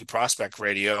on Hockey Prospect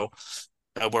Radio,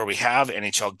 where we have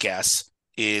NHL guests,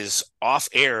 is off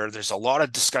air. There's a lot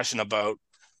of discussion about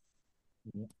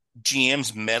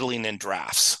GMs meddling in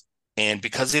drafts. And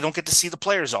because they don't get to see the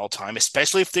players all the time,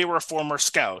 especially if they were a former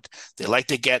scout, they like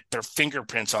to get their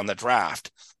fingerprints on the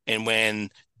draft. And when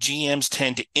GMs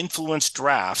tend to influence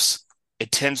drafts,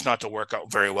 it tends not to work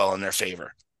out very well in their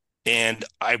favor. And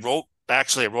I wrote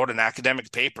an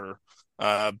academic paper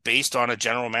based on a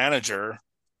general manager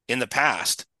in the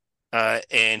past.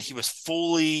 And he was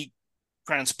fully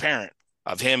transparent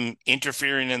of him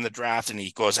interfering in the draft. And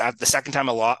he goes, the second time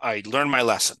I learned my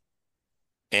lesson.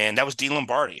 And that was D.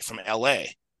 Lombardi from LA.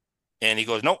 And he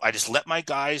goes, no, I just let my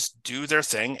guys do their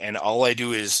thing. And all I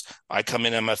do is I come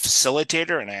in, I'm a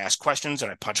facilitator, and I ask questions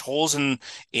and I punch holes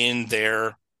in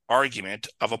their argument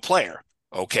of a player.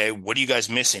 Okay, what are you guys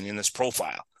missing in this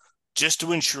profile? Just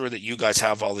to ensure that you guys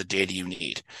have all the data you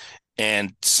need.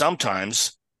 And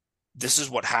sometimes this is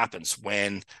what happens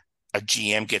when a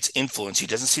GM gets influenced. He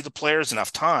doesn't see the players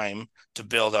enough time to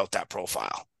build out that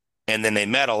profile. And then they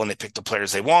meddle and they pick the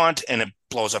players they want, and it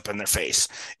blows up in their face.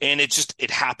 And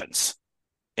it happens.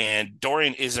 And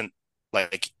Dorian isn't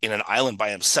like in an island by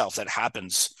himself. That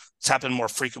happens. It's happened more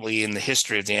frequently in the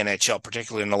history of the NHL,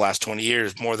 particularly in the last 20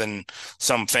 years, more than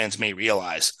some fans may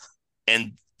realize.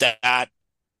 And that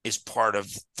is part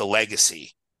of the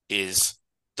legacy, is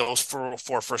those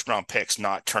four first round picks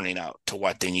not turning out to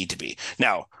what they need to be.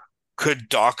 Now, could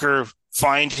Docker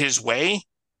find his way?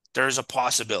 There's a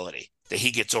possibility that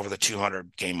he gets over the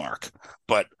 200 game mark,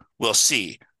 but we'll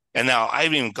see. And now I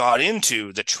haven't even got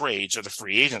into the trades or the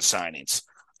free agent signings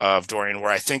of Dorian,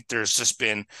 where I think there's just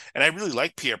been, and I really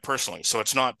like Pierre personally, so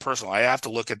it's not personal. I have to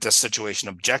look at this situation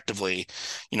objectively,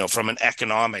 from an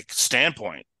economic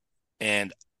standpoint.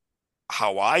 And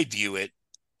how I view it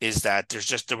is that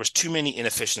there was too many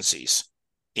inefficiencies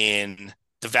in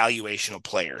the valuation of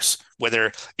players,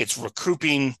 whether it's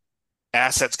recouping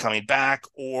assets coming back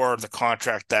or the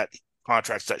contract that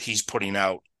contracts that he's putting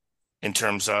out in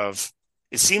terms of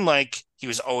it seemed like he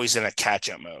was always in a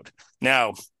catch-up mode.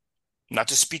 Now, not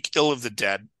to speak ill of the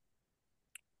dead,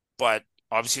 but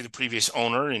obviously the previous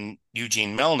owner and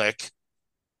Eugene Melnick,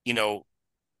 you know,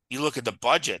 you look at the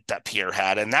budget that Pierre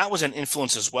had, and that was an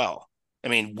influence as well. I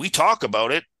mean, we talk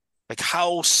about it, like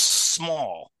how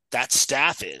small that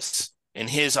staff is and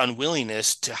his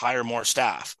unwillingness to hire more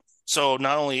staff. So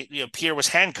not only, Pierre was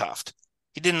handcuffed,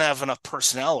 he didn't have enough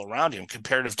personnel around him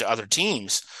comparative to other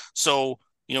teams. So,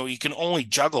 you can only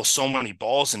juggle so many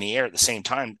balls in the air at the same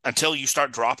time until you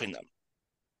start dropping them.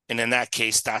 And in that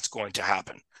case, that's going to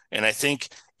happen. And I think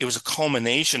it was a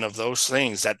culmination of those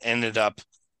things that ended up,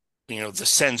 the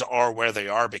Sens are where they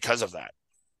are because of that.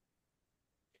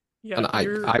 Yeah, And I,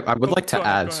 you're. I, I would Oh, like go to ahead. Go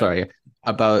add, ahead. sorry,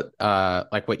 about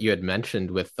like what you had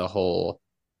mentioned with the whole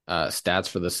stats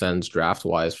for the Sens draft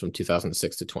wise from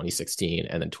 2006 to 2016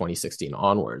 and then 2016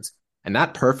 onwards. And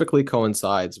that perfectly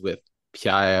coincides with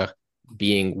Pierre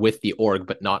being with the org,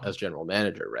 but not as general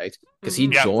manager, right? Because he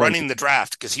Hmm. Yeah, joined, running the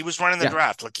draft because he was running the yeah,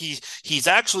 draft. Like he's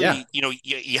yeah, actually,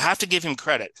 you have to give him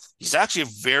credit. He's actually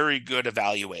a very good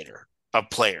evaluator of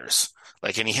players.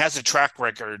 Like, and he has a track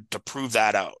record to prove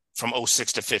that out from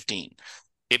 '06 to 15.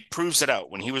 It proves it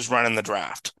out when he was running the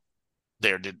draft.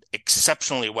 There did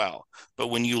exceptionally well. But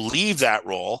when you leave that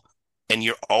role and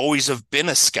you always have been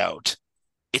a scout,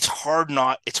 it's hard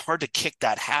to kick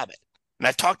that habit. And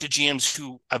I've talked to GMs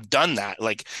who have done that.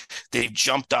 Like they've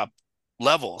jumped up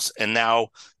levels and now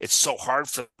it's so hard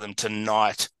for them to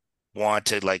not want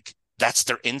to, like, that's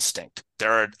their instinct.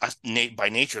 They're by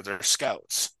nature, they're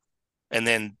scouts. And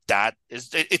then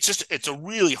it's a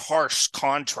really harsh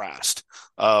contrast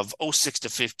of '06 to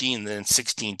 15, then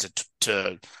 16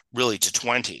 to really to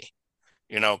 20,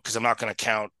 because I'm not going to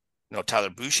count, Tyler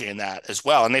Boucher in that as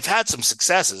well. And they've had some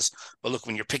successes, but look,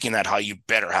 when you're picking that high, you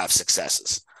better have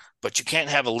successes. But you can't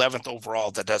have 11th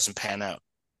overall that doesn't pan out,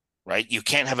 right? You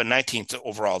can't have a 19th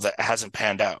overall that hasn't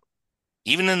panned out.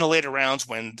 Even in the later rounds,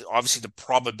 when obviously the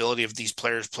probability of these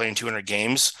players playing 200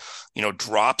 games,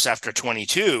 drops after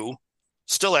 22,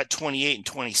 still at 28 and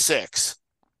 26,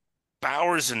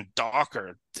 Bowers and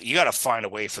Docker, you got to find a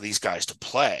way for these guys to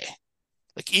play.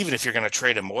 Like, even if you're going to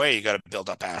trade them away, you got to build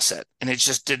up asset. And it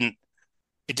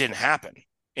didn't happen.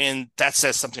 And that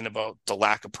says something about the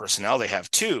lack of personnel they have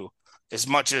too, as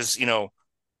much as,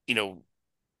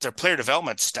 their player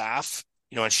development staff,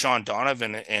 and Sean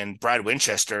Donovan and Brad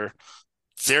Winchester,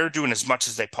 they're doing as much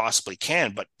as they possibly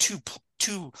can, but two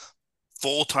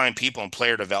full-time people in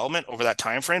player development over that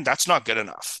time frame, that's not good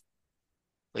enough.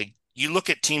 Like, you look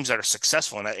at teams that are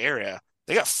successful in that area,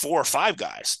 they got 4 or 5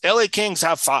 guys. LA Kings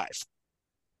have 4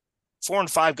 and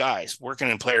 5 guys working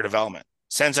in player development.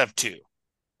 Sens have 2,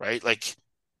 right? Like,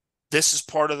 this is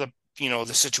part of the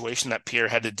situation that Pierre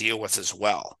had to deal with as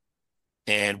well.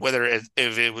 And whether if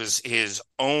it was his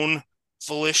own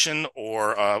volition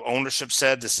or ownership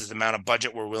said, this is the amount of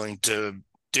budget we're willing to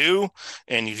do,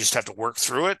 and you just have to work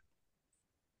through it.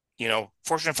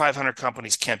 Fortune 500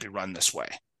 companies can't be run this way.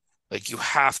 Like, you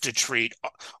have to treat,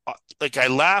 like, I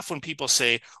laugh when people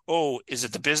say, "Oh, is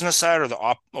it the business side or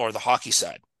the hockey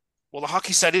side?" Well, the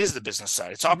hockey side is the business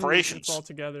side. It's Hmm. It's all operations.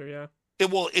 together. Yeah.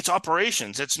 It's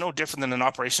operations. It's no different than an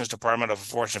operations department of a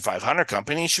Fortune 500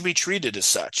 company. It should be treated as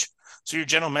such. So your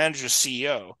general manager,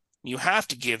 CEO, you have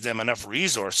to give them enough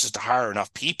resources to hire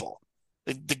enough people.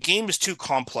 The game is too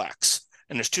complex,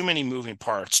 and there's too many moving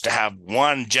parts to have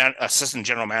one assistant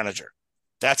general manager.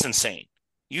 That's insane.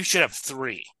 You should have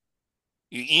 3.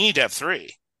 You need to have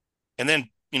 3, and then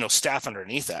staff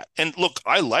underneath that. And look,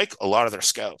 I like a lot of their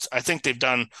scouts. I think they've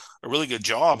done a really good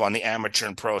job on the amateur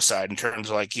and pro side in terms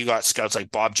of, like, you got scouts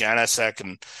like Bob Janasek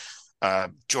and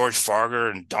George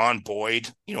Farger and Don Boyd.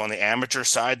 On the amateur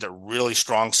side, they're really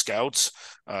strong scouts.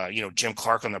 Jim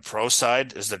Clark on the pro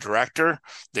side is the director.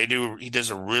 He does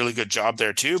a really good job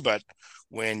there too. But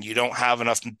when you don't have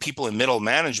enough people in middle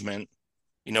management,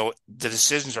 the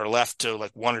decisions are left to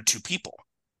like 1 or 2 people,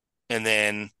 and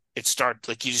then it starts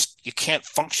like you can't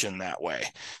function that way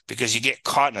because you get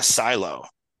caught in a silo,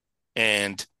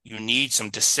 and you need some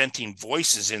dissenting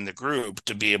voices in the group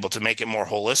to be able to make it more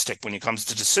holistic when it comes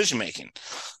to decision making.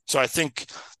 So I think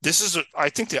I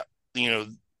think that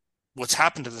what's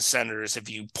happened to the Senators, if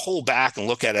you pull back and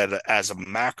look at it as a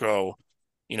macro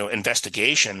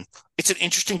investigation, it's an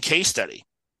interesting case study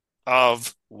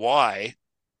of why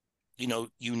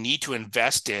you need to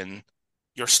invest in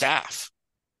your staff.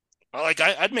 Like,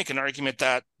 I'd make an argument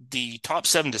that the top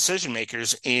 7 decision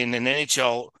makers in an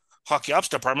NHL hockey ops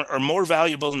department are more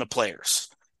valuable than the players.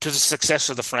 to the success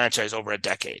of the franchise over a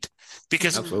decade.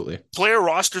 Because Mhm. Absolutely. player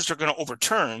rosters are going to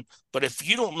overturn, but if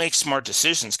you don't make smart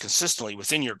decisions consistently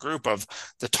within your group of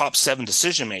the top 7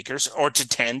 decision makers, or to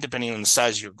 10, depending on the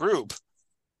size of your group,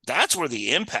 that's where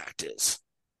the impact is.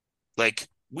 Like,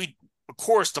 of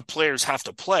course, the players have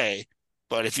to play,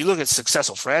 but if you look at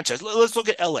successful franchise, let's look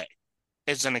at LA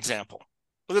as an example.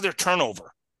 Look at their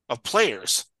turnover of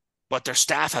players, but their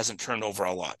staff hasn't turned over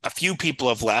a lot. A few people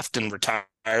have left and retired,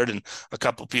 and a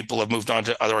couple of people have moved on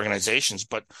to other organizations,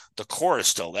 but the core is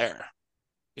still there,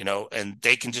 and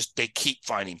they keep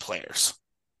finding players.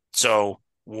 So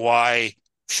why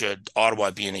should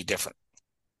Ottawa be any different?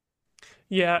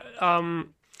 Yeah,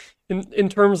 in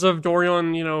terms of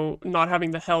Dorion, not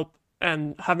having the help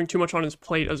and having too much on his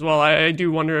plate as well, I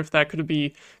do wonder if that could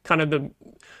be kind of the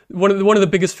one of the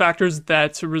biggest factors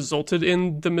that resulted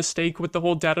in the mistake with the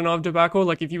whole Dadanov debacle.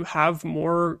 Like, if you have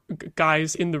more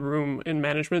guys in the room in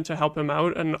management to help him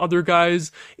out, and other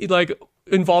guys like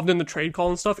involved in the trade call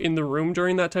and stuff in the room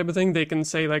during that type of thing, they can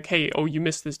say like, "Hey, oh, you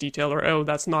missed this detail," or "Oh,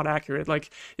 that's not accurate." Like,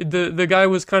 the guy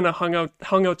was kind of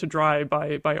hung out to dry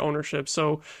by ownership.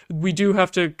 So we do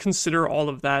have to consider all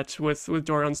of that with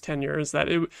Dorion's tenure, is that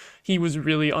he was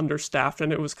really understaffed,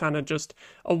 and it was kind of just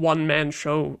a one-man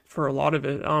show for a lot of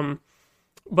it.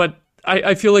 But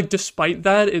I feel like despite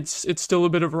that, it's still a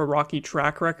bit of a rocky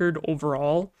track record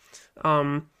overall.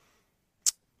 Um,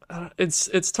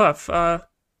 it's tough.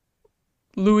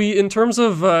 Louis, in terms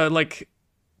of like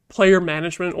player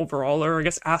management overall, or I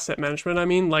guess asset management, I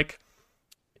mean, like,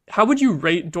 how would you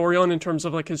rate Dorion in terms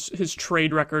of like his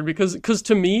trade record? Because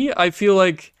to me, I feel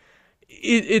like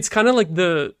it's kind of like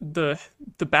the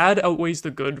bad outweighs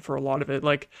the good for a lot of it.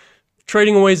 Like,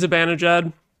 trading away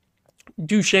Zibanejad,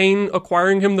 Duchesne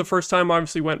acquiring him the first time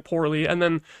obviously went poorly, and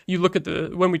then you look at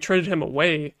when we traded him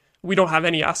away, we don't have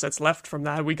any assets left from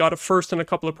that. We got a first and a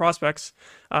couple of prospects.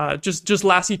 Just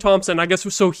Lassie Thompson, I guess.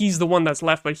 So he's the one that's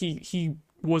left, but he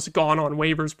was gone on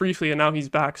waivers briefly, and now he's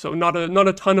back. So not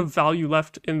a ton of value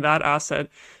left in that asset.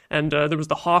 And there was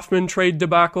the Hoffman trade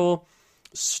debacle.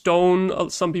 Stone,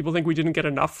 some people think we didn't get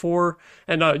enough for,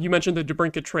 and you mentioned the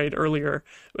DeBrincat trade earlier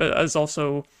as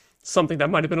also something that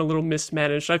might have been a little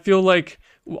mismanaged. I feel like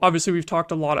obviously we've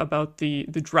talked a lot about the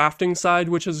drafting side,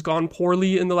 which has gone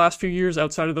poorly in the last few years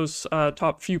outside of those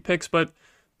top few picks. But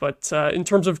in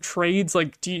terms of trades,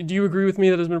 like, do you agree with me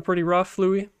that has been pretty rough,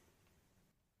 Louis?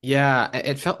 Yeah,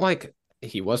 it felt like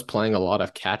he was playing a lot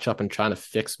of catch up and trying to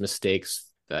fix mistakes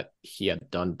that he had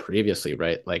done previously,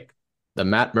 right? Like the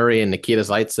Matt Murray and Nikita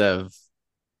Zaitsev,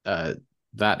 uh,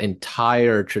 that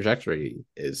entire trajectory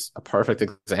is a perfect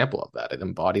example of that. It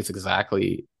embodies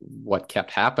exactly what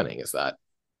kept happening. Is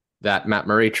that Matt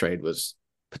Murray trade was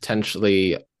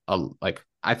potentially like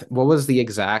what was the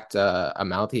exact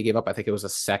amount he gave up? I think it was a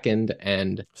second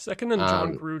and Second and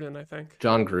John um, Gruden, I think.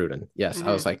 John Gruden. Yes, I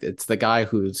Hmm. was like, it's the guy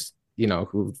who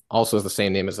also is the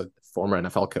same name as a former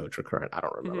NFL coach or current. I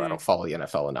don't remember. I Hmm. don't follow the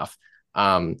NFL enough.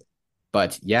 Um,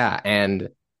 but yeah, and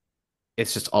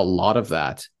it's just a lot of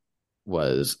that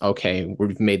was okay.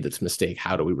 We've made this mistake.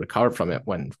 How do we recover from it?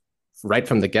 When right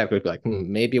from the get go, we'd be like,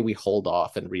 maybe we hold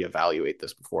off and reevaluate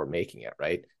this before making it,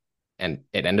 right? And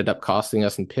it ended up costing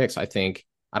us in picks. I think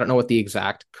I don't know what the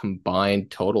exact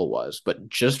combined total was, but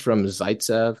just from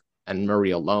Zaitsev and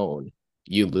Murray alone,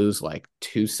 you lose like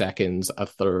 2 seconds, a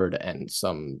third, and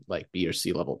some like B or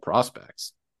C level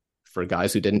prospects for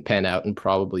guys who didn't pan out and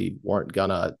probably weren't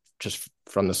gonna just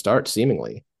from the start,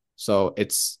 seemingly. So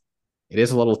it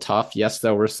is a little tough. Yes,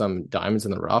 there were some diamonds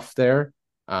in the rough there.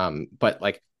 But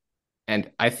like, and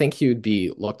I think he would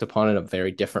be looked upon in a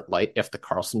very different light if the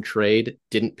Carlson trade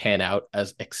didn't pan out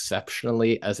as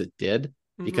exceptionally as it did.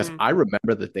 Because Hmm. I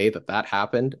remember the day that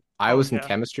happened, I Oh was in yeah,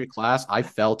 chemistry class. I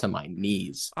fell to my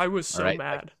knees. I was All so right.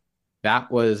 Like mad.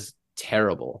 that was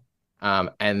terrible.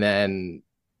 And then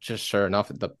just sure enough,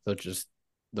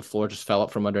 the floor just fell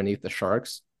up from underneath the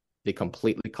Sharks. They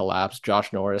completely collapsed.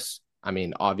 Josh Norris, I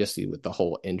mean, obviously with the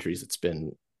whole injuries, it's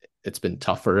been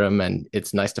tough for him, and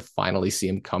it's nice to finally see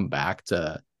him come back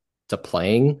to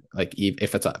playing. Like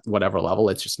if it's at whatever level,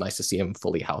 it's just nice to see him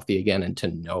fully healthy again and to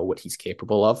know what he's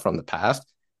capable of from the past.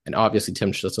 And obviously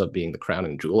Tim Shisa being the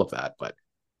crowning jewel of that. But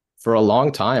for a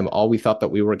long time, all we thought that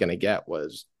we were going to get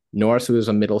was Norris, who was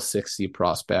a middle 60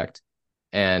 prospect,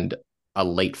 and a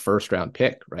late first round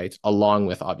pick, right? Along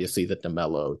with obviously the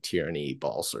DeMello, Tierney,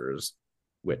 Balsers,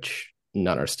 which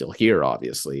none are still here,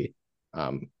 obviously.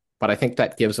 Um, but I think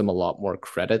that gives him a lot more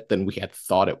credit than we had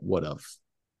thought it would have,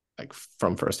 like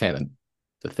from firsthand. And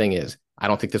the thing is, I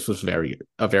don't think this was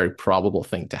a very probable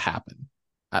thing to happen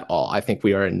at all. I think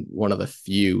we are in one of the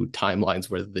few timelines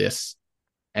where this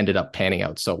ended up panning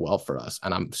out so well for us.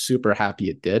 And I'm super happy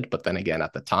it did. But then again,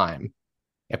 at the time,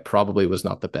 it probably was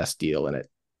not the best deal, and it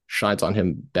shines on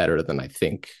him better than I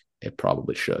think it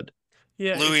probably should.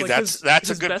 Yeah, it's Louis, like that's a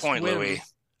his good best point, win. Louis.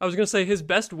 I was gonna say his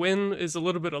best win is a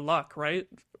little bit of luck, right?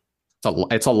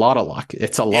 It's a lot of luck.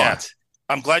 It's a Yeah. lot.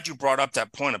 I'm glad you brought up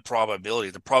that point of probability.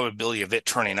 The probability of it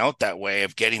turning out that way,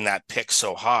 of getting that pick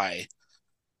so high, Yeah,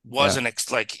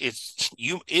 wasn't like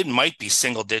it might be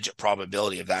single digit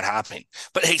probability of that happening.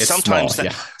 But hey, it's small.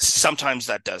 Yeah, sometimes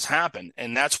that does happen.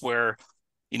 And that's where,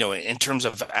 in terms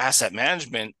of asset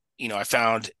management, I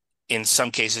found in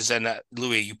some cases, and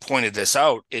Louis, you pointed this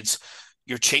out, it's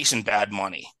you're chasing bad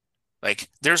money. Like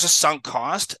there's a sunk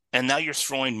cost, and now you're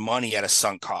throwing money at a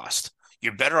sunk cost.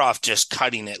 You're better off just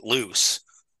cutting it loose.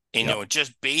 And, yeah,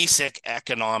 just basic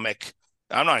economic.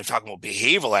 I'm not even talking about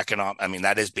behavioral economic. I mean,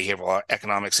 that is behavioral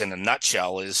economics in a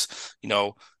nutshell. Is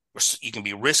you can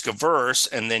be risk averse,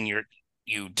 and then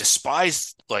you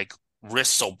despise like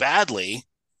risk so badly,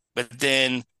 but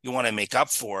then you want to make up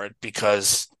for it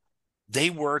because they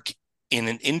work in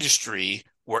an industry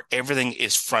where everything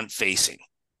is front facing.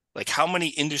 Like how many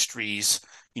industries,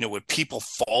 would people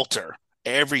falter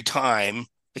every time?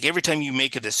 Like every time you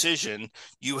make a decision,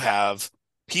 you have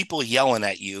people yelling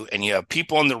at you, and you have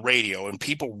people on the radio, and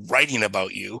people writing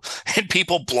about you, and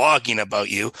people blogging about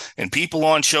you, and people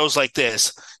on shows like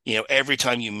this. Every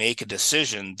time you make a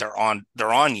decision, they're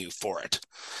on you for it.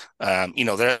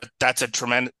 That's a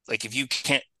tremendous, like if you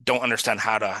don't understand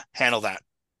how to handle that,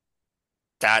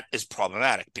 that is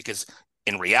problematic, because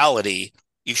in reality,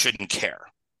 you shouldn't care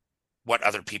what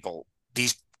other people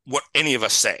what any of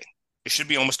us say. It should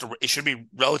be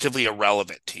relatively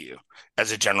irrelevant to you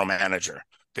as a general manager,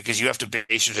 because you have to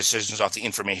base your decisions off the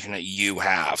information that you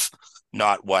have,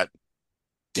 not what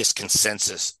this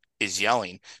consensus is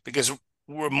yelling, because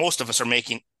most of us are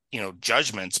making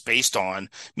judgments based on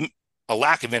a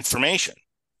lack of information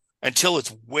until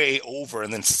it's way over,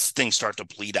 and then things start to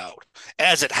bleed out,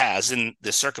 as it has in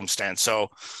this circumstance. So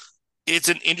it's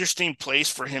an interesting place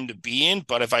for him to be in.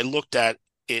 But if I looked at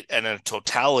it in a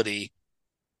totality,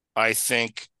 I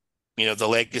think, the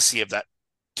legacy of that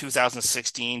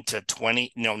 2016 to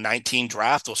 19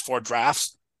 draft, those four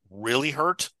drafts really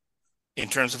hurt in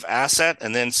terms of asset.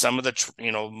 And then some of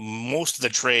most of the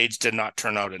trades did not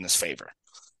turn out in his favor.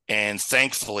 And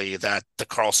thankfully that the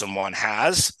Carlson one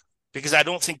has, because I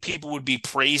don't think people would be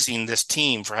praising this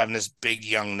team for having this big,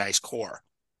 young, nice core.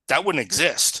 That wouldn't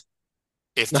exist.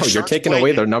 If no, the you're Sharks taking play,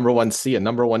 away their number one C and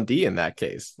number one D in that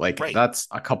case. Like right, that's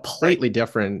a right, completely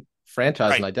different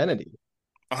franchise and right, identity.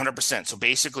 100%. So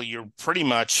basically, you're pretty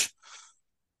much,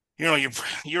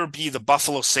 you're be the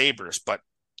Buffalo Sabres, but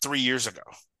 3 years ago.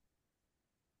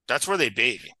 That's where they'd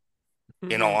be,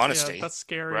 in all Yeah, honesty, that's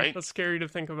scary. right? That's scary to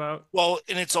think about. Well,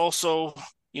 and it's also,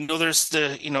 there's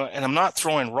and I'm not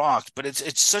throwing rocks, but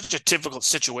it's such a difficult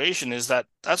situation. Is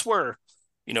that's where,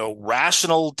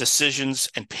 rational decisions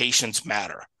and patience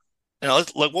matter. And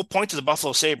we'll point to the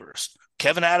Buffalo Sabres.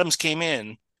 Kevin Adams came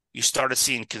in, you started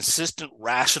seeing consistent,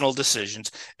 rational decisions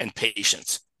and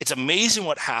patience. It's amazing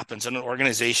what happens in an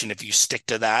organization if you stick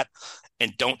to that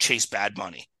and don't chase bad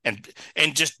money, and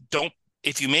just don't.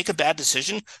 If you make a bad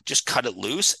decision, just cut it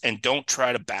loose and don't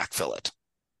try to backfill it,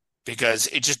 because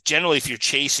it just generally, if you're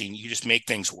chasing, you just make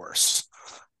things worse.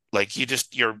 Like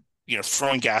you're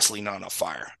throwing gasoline on a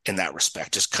fire in that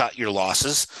respect. Just cut your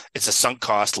losses. It's a sunk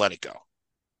cost. Let it go.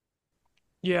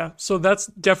 Yeah, so that's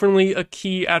definitely a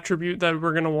key attribute that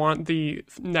we're going to want the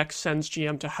next Sens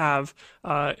GM to have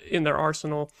in their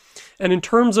arsenal. And in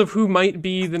terms of who might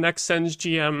be the next Sens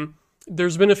GM,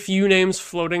 there's been a few names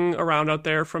floating around out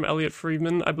there from Elliot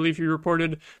Friedman. I believe he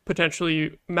reported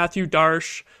potentially Matthew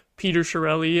Darsh, Peter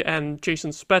Chiarelli, and Jason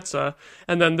Spezza.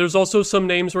 And then there's also some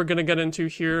names we're going to get into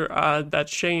here that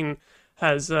Shane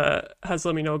has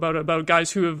let me know about guys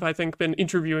who have, I think, been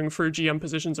interviewing for GM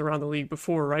positions around the league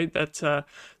before, right? That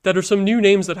are some new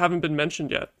names that haven't been mentioned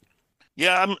yet.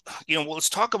 Yeah, well, let's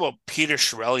talk about Peter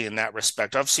Chiarelli in that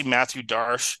respect. Obviously, Matthew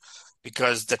Darsh,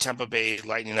 because the Tampa Bay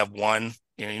Lightning have won,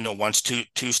 once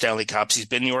two Stanley Cups. He's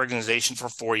been in the organization for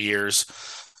 4 years.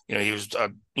 He was,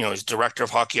 he's director of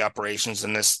hockey operations,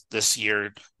 and this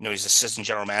year, he's assistant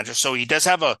general manager. So he does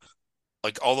have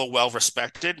although well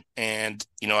respected, and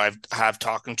I've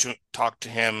talked to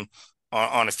him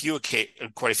on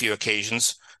quite a few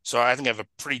occasions. So I think I have a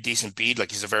pretty decent beat.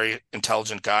 Like he's a very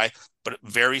intelligent guy, but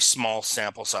very small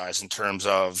sample size in terms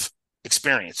of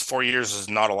experience. 4 years is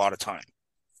not a lot of time.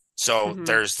 So Mm-hmm.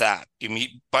 there's that.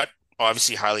 But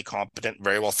obviously highly competent,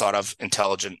 very well thought of,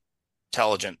 intelligent.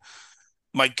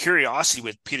 My curiosity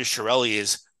with Peter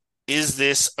Chiarelli is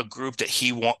this a group that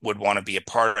he would want to be a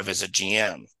part of as a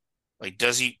GM? Like,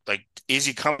 is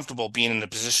he comfortable being in a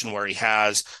position where he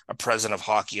has a president of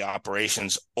hockey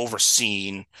operations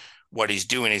overseeing what he's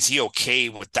doing? Is he okay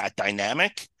with that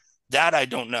dynamic? That I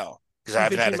don't know because Do I you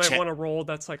haven't think he had a might chance. want a role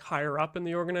that's like higher up in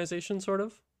the organization, sort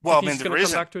of, Well, if I mean, he's going to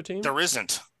come back to a team? there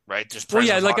isn't, right? There's Well,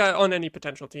 yeah, president of like hockey on any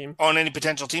potential team. on any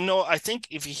potential team. No, I think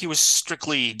if he was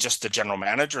strictly just the general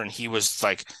manager and he was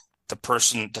like the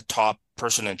top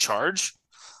person in charge,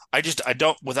 I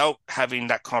don't, without having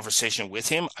that conversation with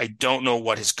him, I don't know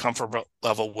what his comfort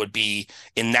level would be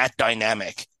in that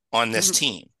dynamic on this Hmm.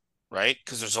 team, right?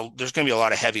 Because there's going to be a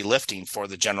lot of heavy lifting for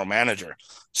the general manager.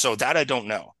 So that I don't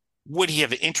know. Would he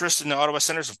have an interest in the Ottawa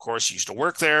Senators? Of course, he used to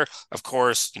work there. Of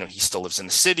course, he still lives in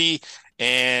the city.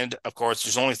 And of course,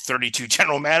 there's only 32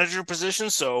 general manager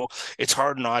positions. So it's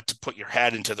hard not to put your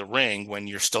hat into the ring when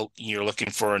you're looking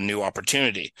for a new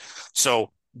opportunity.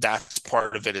 So that's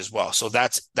part of it as well. So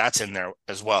that's in there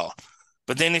as well.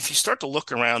 But then if you start to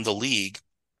look around the league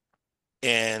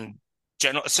and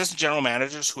assistant general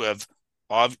managers who have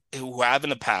in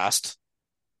the past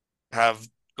have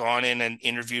gone in and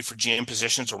interviewed for GM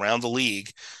positions around the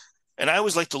league. And I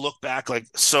always like to look back, like,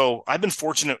 so I've been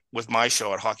fortunate with my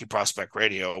show at Hockey Prospect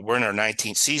Radio. We're in our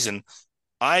 19th season.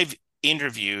 I've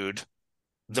interviewed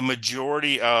the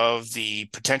majority of the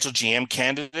potential GM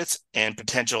candidates and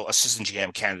potential assistant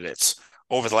GM candidates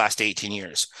over the last 18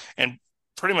 years. And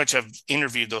pretty much have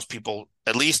interviewed those people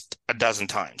at least a dozen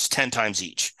times, 10 times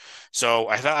each. So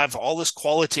I have all this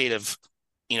qualitative,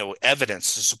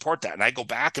 evidence to support that. And I go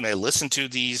back and I listen to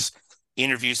these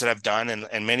interviews that I've done,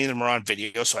 and many of them are on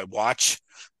video. So I watch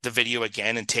the video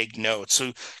again and take notes.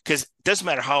 So, because it doesn't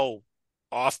matter how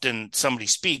often somebody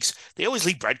speaks, they always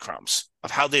leave breadcrumbs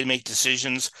of how they make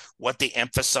decisions, what they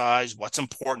emphasize, what's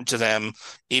important to them.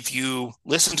 If you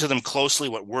listen to them closely,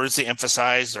 what words they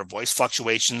emphasize, their voice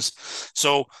fluctuations.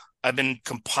 So I've been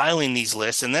compiling these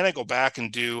lists, and then I go back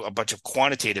and do a bunch of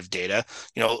quantitative data,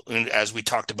 as we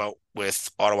talked about with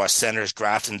Ottawa Senators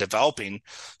draft and developing.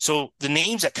 So the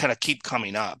names that kind of keep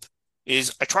coming up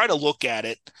is I try to look at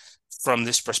it from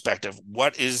this perspective.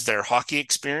 What is their hockey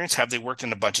experience? Have they worked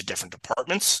in a bunch of different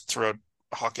departments throughout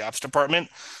a hockey ops department?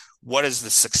 What is the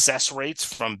success rates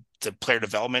from the player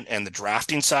development and the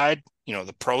drafting side,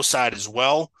 the pro side as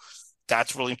well?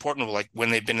 That's really important. Like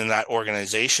when they've been in that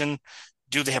organization,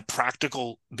 do they have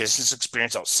practical business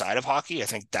experience outside of hockey? I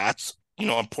think that's,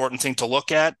 important thing to look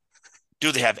at.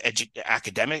 Do they have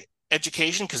academic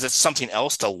education? Because it's something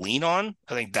else to lean on.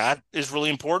 I think that is really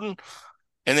important.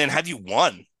 And then have you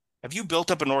won? Have you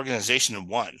built up an organization and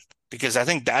won? Because I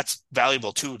think that's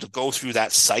valuable too, to go through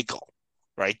that cycle,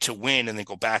 right? To win and then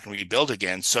go back and rebuild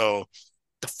again. So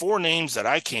the four names that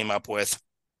I came up with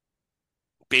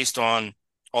based on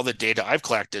all the data I've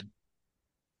collected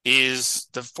is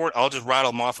the four. I'll just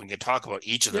rattle them off. We can talk about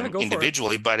each of Yeah, them go for it.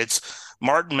 individually, but it's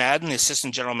Martin Madden, the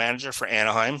assistant general manager for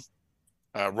Anaheim,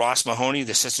 Ross Mahoney,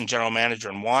 the assistant general manager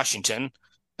in Washington,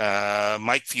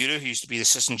 Mike Futa, who used to be the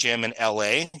assistant GM in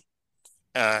LA,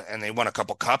 and they won a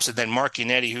couple cups, and then Mark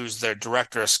Yannetti, who's the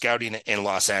director of scouting in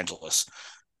Los Angeles.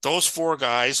 Those four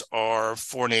guys are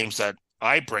four names that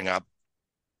I bring up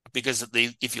because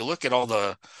if you look at all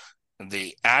the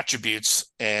attributes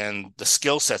and the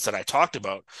skill sets that I talked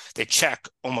about, they check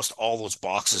almost all those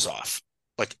boxes off.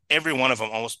 Like every one of them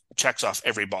almost checks off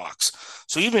every box.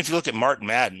 So even if you look at Martin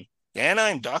Madden, the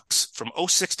Anaheim Ducks from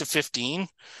 06 to 15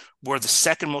 were the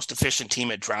second most efficient team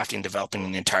at drafting and developing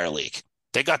in the entire league.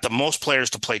 They got the most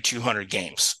players to play 200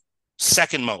 games,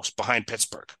 second most behind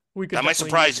Pittsburgh. We could That might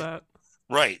definitely use surprise you. that.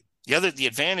 Right. The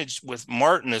advantage with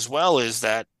Martin as well is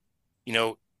that,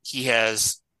 he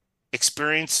has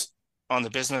experience on the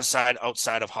business side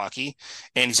outside of hockey,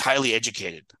 and he's highly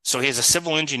educated. So he has a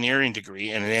civil engineering degree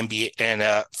and an MBA and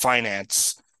a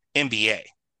finance MBA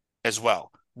as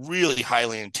well. Really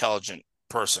highly intelligent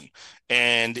person.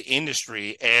 And the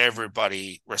industry,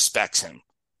 everybody respects him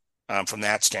from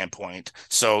that standpoint.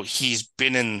 So he's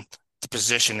been in the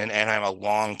position in Anaheim a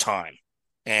long time,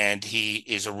 and he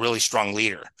is a really strong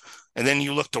leader. And then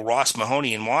you look to Ross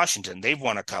Mahoney in Washington. They've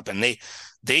won a cup, and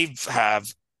they've have.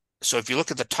 So if you look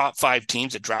at the top five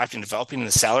teams that drafted and developing in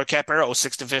the salary cap era,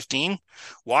 06 to 15,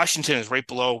 Washington is right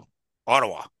below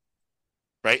Ottawa,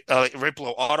 right? Right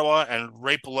below Ottawa and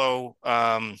right below,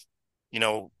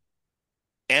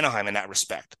 Anaheim in that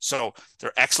respect. So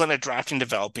they're excellent at drafting and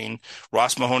developing.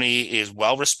 Ross Mahoney is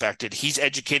well respected. He's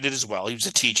educated as well. He was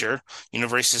a teacher,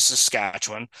 University of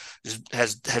Saskatchewan,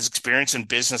 has experience in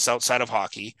business outside of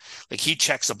hockey. Like he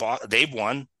checks the box. They've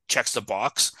won, checks the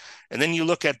box. And then you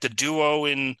look at the duo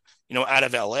in, out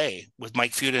of LA with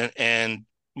Mike Futa and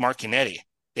Mark Yannetti.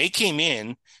 They came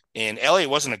in, and LA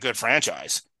wasn't a good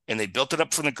franchise. and they built it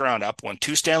up from the ground up, won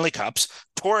 2 Stanley Cups,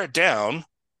 tore it down,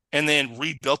 and then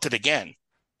rebuilt it again.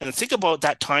 And think about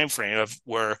that time frame of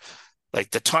where,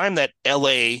 like, the time that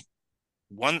LA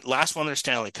won their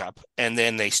Stanley Cup, and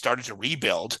then they started to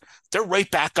rebuild. They're right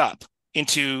back up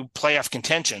into playoff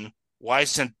contention. Why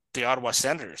isn't the Ottawa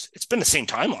Senators? It's been the same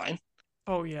timeline.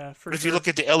 Oh yeah, for But if you sure. look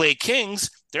at the LA Kings,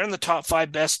 they're in the top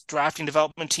 5 best drafting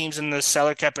development teams in the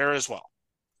Salary Cap era as well.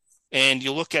 And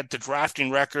you look at the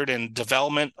drafting record and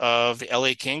development of the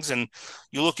LA Kings, and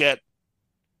you look at,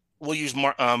 we'll use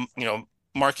Mark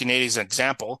Yannetti as an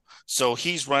example. So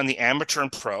he's run the amateur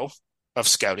and pro of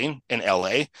scouting in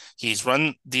LA. He's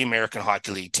run the American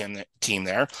Hockey League team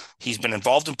there. He's been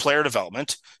involved in player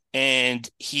development, and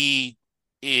he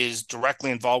is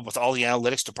directly involved with all the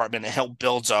analytics department and help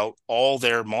builds out all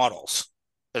their models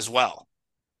as well.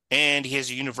 And he has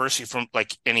a university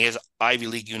and he has an Ivy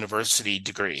League university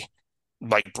degree,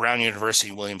 like Brown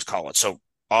University, Williams College. So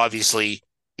obviously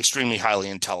extremely highly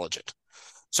intelligent.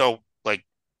 So like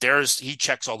he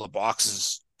checks all the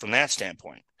boxes from that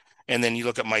standpoint. And then you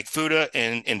look at Mike Fuda,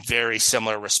 and in very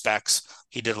similar respects,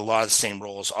 he did a lot of the same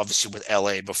roles, obviously with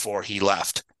LA before he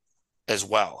left as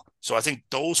well. So I think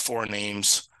those 4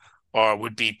 names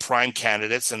would be prime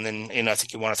candidates. And then, I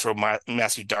think you want to throw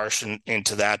Matthew Darche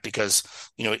into that because,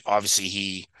 obviously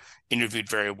he interviewed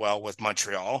very well with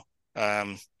Montreal.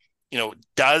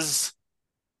 Does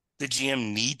the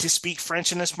GM need to speak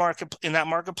French in that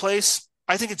marketplace?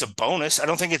 I think it's a bonus. I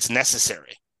don't think it's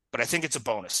necessary, but I think it's a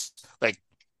bonus. Like,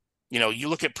 you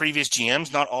look at previous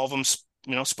GMs, not all of them,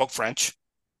 spoke French,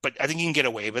 but I think you can get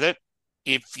away with it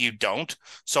if you don't.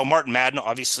 So Martin Madden,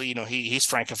 obviously, he's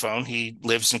Francophone. He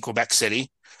lives in Quebec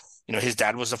City. His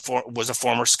dad was a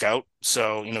former scout.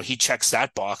 So, he checks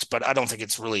that box, but I don't think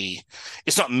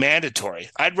it's not mandatory.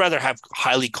 I'd rather have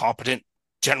highly competent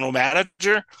general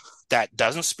manager that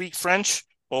doesn't speak French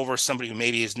over somebody who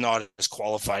maybe is not as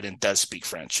qualified and does speak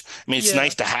French. I mean, it's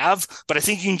nice to have, but I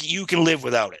think you can live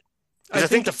without it. Because I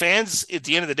think the fans, at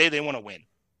the end of the day, they want to win.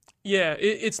 Yeah,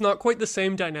 it's not quite the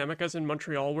same dynamic as in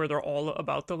Montreal where they're all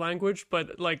about the language,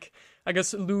 but like I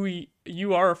guess Louis,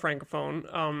 you are a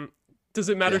francophone. Does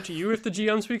it matter to you if the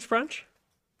GM speaks French?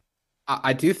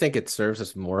 I do think it serves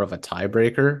as more of a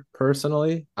tiebreaker,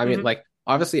 personally. I mean, like,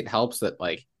 obviously it helps that,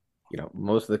 like,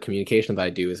 most of the communication that I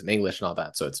do is in English and all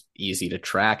that, so it's easy to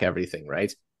track everything,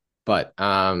 right? But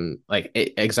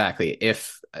exactly,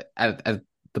 if at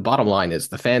the bottom line is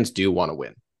the fans do want to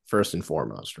win first and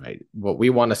foremost, right? What we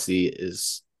want to see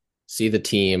is the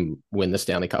team win the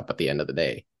Stanley Cup at the end of the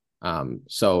day.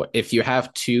 So if you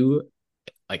have two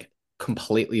like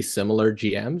completely similar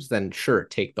GMs, then sure,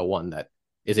 take the one that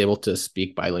is able to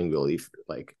speak bilingually,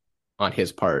 like on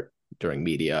his part during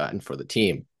media and for the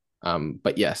team.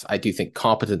 But yes, I do think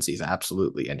competency is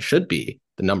absolutely and should be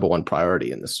the number one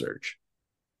priority in the search.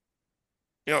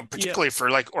 Particularly for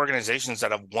like organizations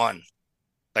that have won.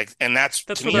 Like, and that's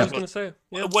That's to what me I was going to say.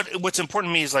 Yeah. what's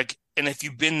important to me is like, and if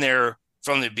you've been there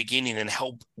from the beginning and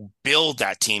help build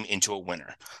that team into a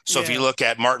winner. So if you look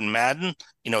at Martin Madden,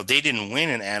 they didn't win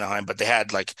in Anaheim, but they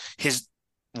had like his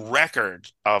record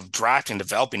of drafting and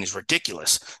developing is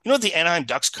ridiculous. The Anaheim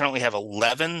Ducks currently have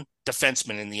 11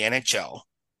 defensemen in the NHL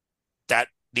that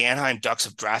the Anaheim Ducks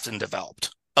have drafted and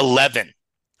developed. 11.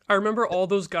 I remember all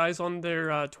those guys on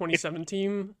their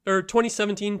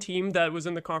 2017 team that was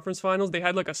in the conference finals. They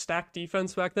had like a stacked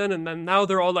defense back then, and then now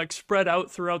they're all like spread out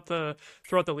throughout the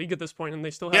league at this point, and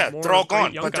they still have more. They're all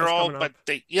gone, young but guys coming up.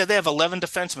 they have 11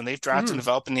 defensemen they've drafted and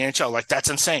developed in the NHL. Like, that's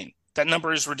insane. That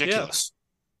number is ridiculous.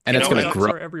 And it's going to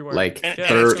grow. Like,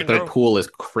 their pool is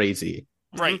crazy.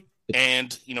 Right.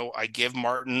 And, I give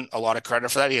Martin a lot of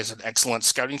credit for that. He has an excellent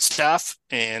scouting staff,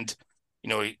 and,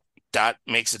 that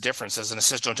makes a difference as an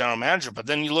assistant general manager. But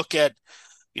then you look at,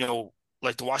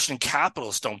 like the Washington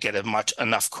Capitals don't get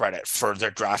enough credit for their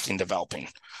drafting developing.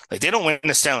 Like, they don't win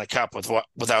the Stanley Cup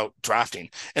without drafting.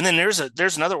 And then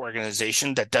there's another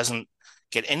organization that doesn't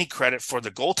get any credit for the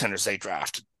goaltenders they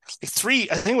drafted. Like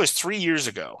I think it was 3 years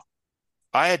ago,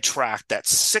 I had tracked that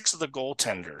 6 of the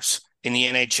goaltenders in the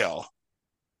NHL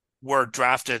were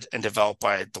drafted and developed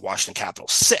by the Washington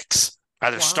Capitals. 6,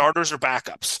 either starters or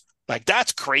backups. Like,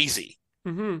 that's crazy,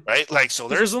 right? Like, so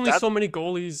there's only so many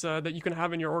goalies that you can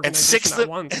have in your organization at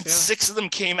once. And 6 of them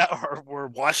came out were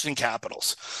Washington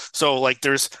Capitals. So, like,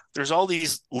 there's all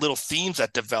these little themes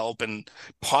that develop in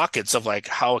pockets of like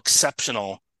how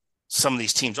exceptional some of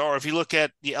these teams are. If you look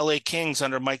at the LA Kings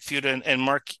under Mike Fuda and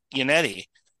Mark Yannetti,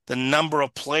 the number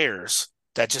of players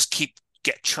that just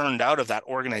get churned out of that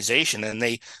organization, and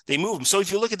they move them. So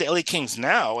if you look at the LA Kings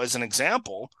now as an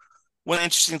example, one of the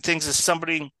interesting things is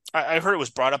I heard it was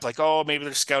brought up like, oh, maybe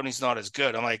their scouting's not as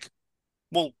good. I'm like,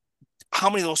 well, how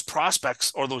many of those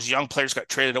prospects or those young players got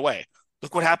traded away?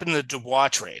 Look what happened in the Dubois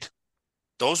trade.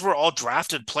 Those were all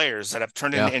drafted players that have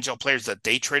turned into Yeah. NHL players that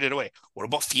they traded away. What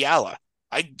about Fiala?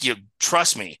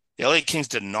 Trust me, the LA Kings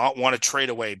did not want to trade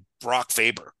away Brock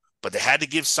Faber, but they had to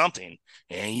give something.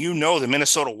 And the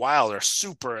Minnesota Wild are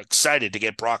super excited to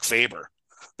get Brock Faber.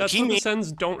 Like That's he what the made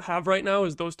Sens don't have right now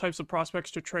is those types of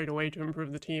prospects to trade away to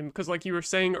improve the team. Because like you were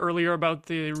saying earlier about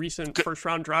the recent first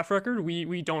round draft record,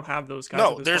 we don't have those guys at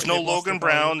no, this there's point. no They've lost their Logan value.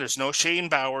 Brown, there's no Shane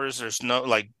Bowers, there's no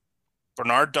like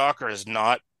Bernard Docker has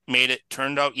not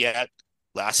turned out yet.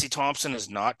 Lassie Thompson has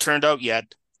not turned out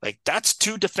yet. Like that's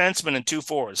two defensemen and two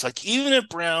forwards. Like even if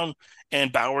Brown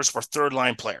and Bowers were third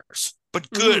line players, but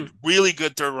Hmm. good, really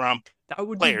good third round That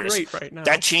would be players, great right that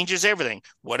now. changes everything.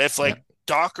 What if Yeah. like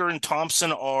Docker and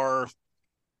Thompson are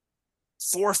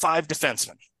 4 or 5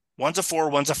 defensemen? One's a 4,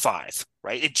 one's a 5,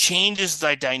 right? It changes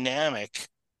the dynamic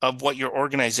of what your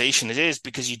organization is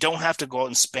because you don't have to go out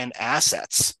and spend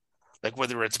assets, like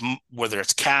whether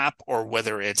it's cap or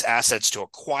whether it's assets to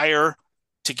acquire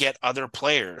to get other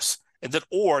players,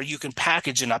 or you can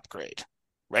package an upgrade,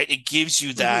 right? It gives you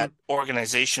Hmm. that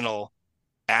organizational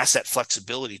asset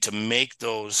flexibility to make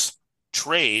those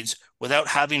trades without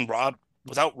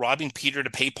robbing Peter to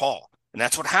pay Paul. And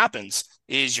that's what happens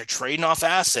is you're trading off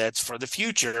assets for the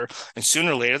future, and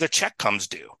sooner or later the check comes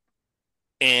due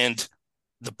and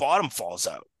the bottom falls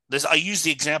out. I use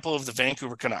the example of the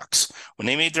Vancouver Canucks. When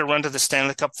they made their run to the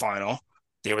Stanley Cup final,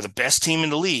 they were the best team in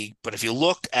the league, but if you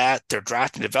looked at their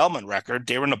draft and development record,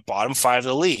 they were in the bottom 5 of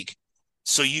the league.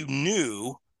 So you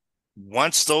knew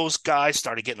once those guys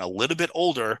started getting a little bit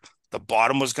older, the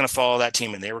bottom was going to follow that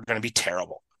team and they were going to be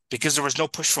terrible because there was no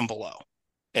push from below.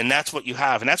 And that's what you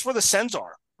have. And that's where the Sens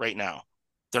are right now.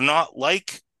 They're not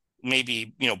like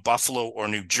maybe, Buffalo or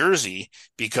New Jersey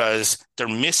because they're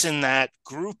missing that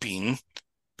grouping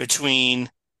between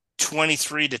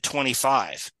 23 to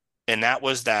 25. And that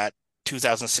was that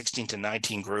 2016 to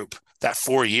 19 group, that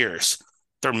 4 years.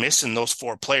 They're missing those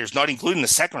 4 players, not including the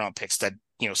second round picks that,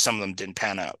 some of them didn't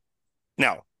pan out.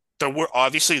 Now,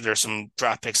 there's some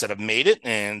draft picks that have made it,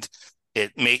 and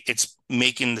it's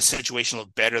making the situation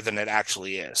look better than it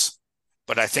actually is.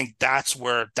 But I think that's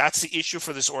the issue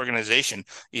for this organization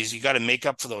is you got to make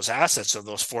up for those assets of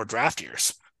those 4 draft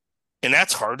years, and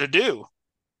that's hard to do.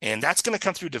 And that's going to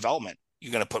come through development.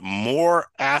 You're going to put more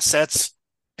assets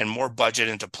and more budget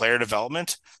into player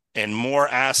development and more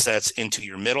assets into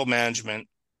your middle management.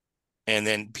 And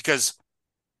then because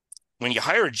when you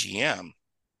hire a GM,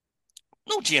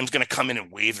 no GM's going to come in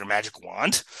and wave their magic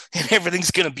wand and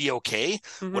everything's going to be okay.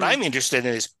 What Hmm. I'm interested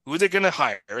in is who they're going to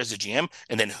hire as a GM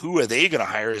and then who are they going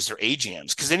to hire as their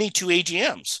AGMs because they need 2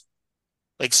 AGMs.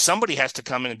 Like somebody has to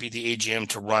come in and be the AGM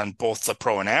to run both the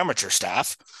pro and amateur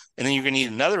staff. And then you're going to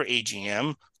need another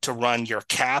AGM to run your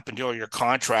cap and do all your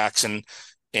contracts and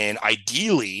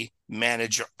ideally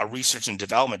manage a research and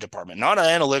development department, not an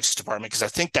analytics department, because I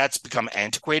think that's become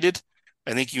antiquated.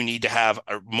 I think you need to have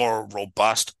a more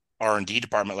robust R&D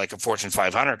department like a Fortune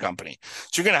 500 company.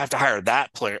 So you're going to have to hire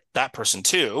that person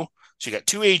too. So you got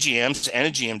 2 AGMs and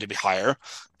a GM to be hire,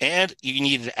 and you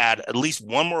need to add at least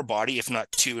one more body, if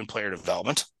not 2, in player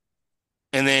development.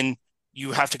 And then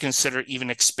you have to consider even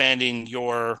expanding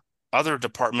your other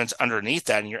departments underneath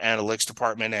that in your analytics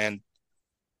department. And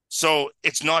so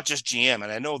it's not just GM.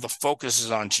 And I know the focus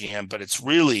is on GM, but it's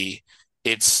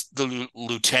the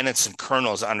lieutenants and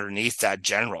colonels underneath that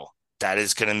general that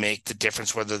is going to make the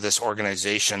difference whether this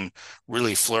organization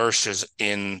really flourishes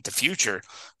in the future,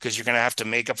 because you're going to have to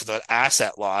make up for the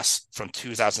asset loss from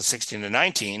 2016 to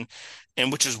 19,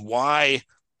 and which is why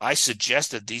I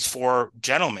suggested these 4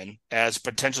 gentlemen as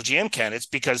potential GM candidates,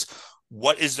 because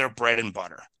what is their bread and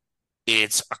butter?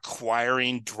 It's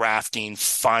acquiring, drafting,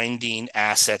 finding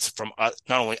assets from not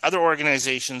only other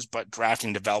organizations, but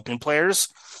drafting, developing players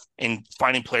and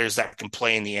finding players that can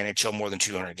play in the NHL more than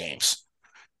 200 games,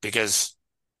 because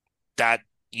that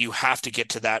you have to get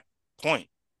to that point.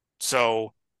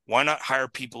 So why not hire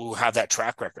people who have that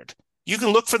track record? You can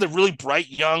look for the really bright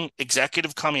young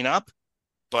executive coming up,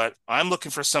 but I'm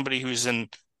looking for somebody who's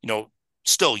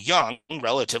still young,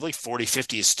 relatively 40,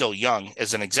 50 is still young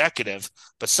as an executive,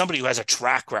 but somebody who has a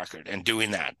track record in doing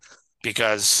that,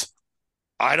 because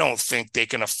I don't think they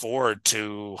can afford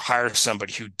to hire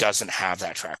somebody who doesn't have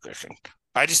that track record.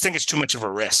 I just think it's too much of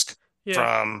a risk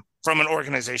Yeah. from an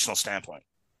organizational standpoint.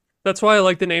 That's why I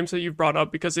like the names that you've brought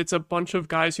up because it's a bunch of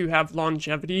guys who have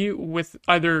longevity with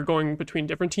either going between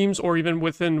different teams or even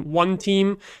within one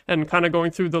team and kind of going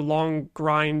through the long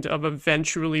grind of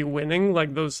eventually winning.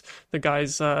 Like the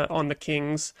guys on the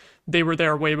Kings, they were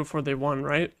there way before they won,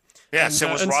 right? Yeah,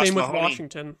 so was And Ross same with Mahoney.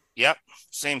 Washington. Yep,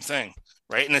 same thing.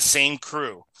 right? And the same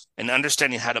crew, and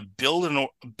understanding how to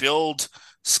build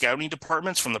scouting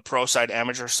departments from the pro side,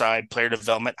 amateur side, player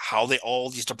development, how they all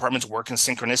these departments work in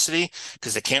synchronicity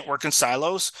because they can't work in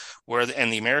silos.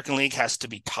 And the American League has to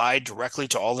be tied directly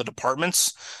to all the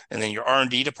departments, and then your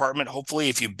R&D department. Hopefully,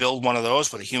 if you build one of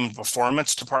those with a human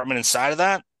performance department inside of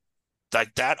that,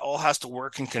 like that all has to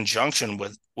work in conjunction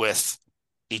with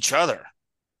each other,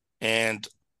 and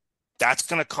that's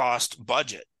going to cost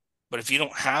budget. But if you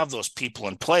don't have those people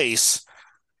in place,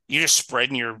 you're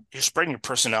spreading your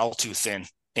personnel too thin,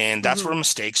 and that's Mm-hmm. where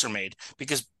mistakes are made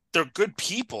because they're good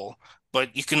people, but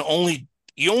you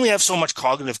only have so much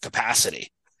cognitive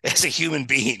capacity as a human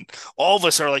being. All of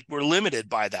us are like we're limited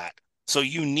by that. So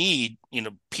you need,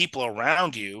 people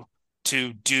around you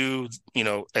to do,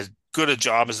 as good a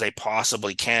job as they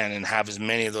possibly can and have as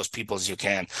many of those people as you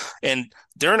can. And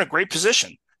they're in a great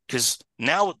position because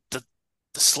now the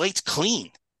slate's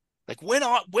clean. Like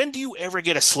when do you ever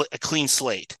get a clean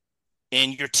slate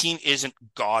and your team isn't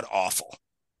god awful,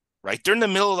 right? They're in the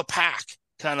middle of the pack,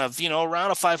 kind of,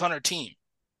 around a 500 team.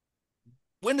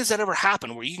 When does that ever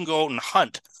happen where you can go out and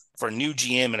hunt for a new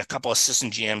GM and a couple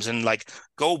assistant GMs and like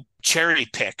go cherry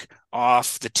pick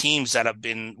off the teams that have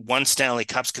been won Stanley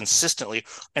Cups consistently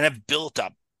and have built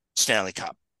up Stanley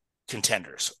Cup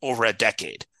contenders over a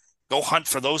decade? Go hunt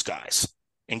for those guys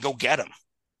and go get them,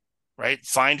 right?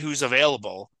 Find who's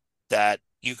available that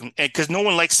you can, because no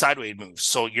one likes sideways moves.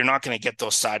 So you're not going to get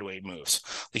those sideways moves.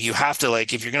 Like you have to,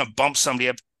 like, if you're going to bump somebody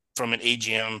up from an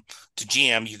AGM to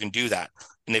GM, you can do that.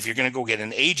 And if you're going to go get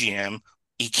an AGM,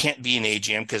 he can't be an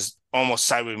AGM because almost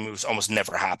sideways moves almost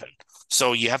never happen.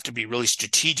 So you have to be really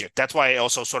strategic. That's why I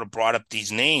also sort of brought up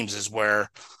these names is where,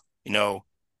 you know,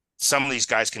 some of these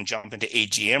guys can jump into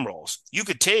AGM roles. You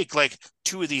could take like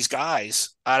two of these guys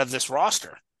out of this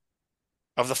roster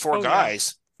of the four Oh yeah,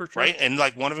 guys, for sure. right? And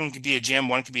like one of them could be a GM,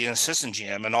 one could be an assistant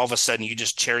GM, and all of a sudden you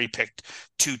just cherry picked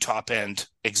two top end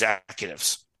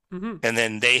executives, Mm-hmm. and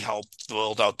then they help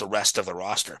build out the rest of the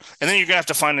roster. And then you're gonna have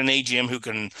to find an AGM who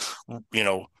can, you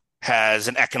know, has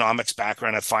an economics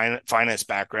background, a finance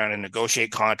background, and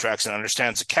negotiate contracts and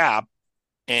understands the cap,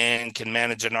 and can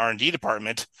manage an R&D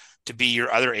department to be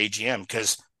your other AGM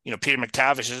because Peter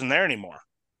McTavish isn't there anymore,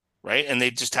 right? And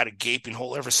they've just had a gaping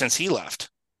hole ever since he left.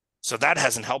 So that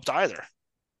hasn't helped either.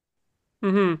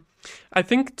 Mm-hmm. I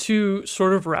think to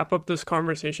sort of wrap up this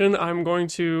conversation, I'm going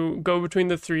to go between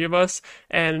the three of us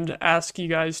and ask you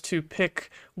guys to pick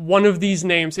one of these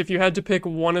names. If you had to pick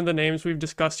one of the names we've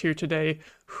discussed here today,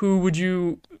 who would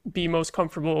you be most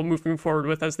comfortable moving forward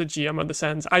with as the GM of the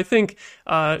Sens? I think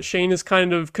Shane has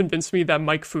kind of convinced me that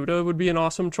Mike Fuda would be an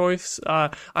awesome choice.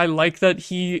 I like that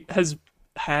he has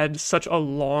had such a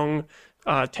long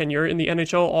tenure in the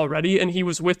NHL already, and he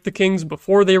was with the Kings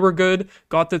before they were good,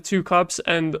 got the two cups,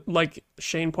 and like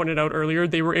Shane pointed out earlier,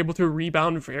 they were able to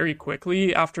rebound very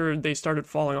quickly after they started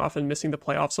falling off and missing the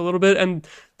playoffs a little bit, and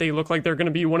they look like they're going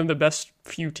to be one of the best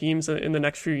few teams in the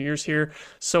next few years here.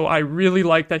 So I really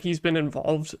like that he's been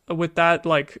involved with that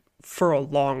like for a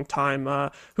long time.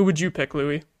 Who would you pick,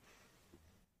 Louis?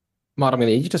 Mod, I'm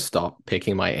gonna need you to stop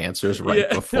picking my answers right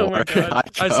Yeah. Oh before my God.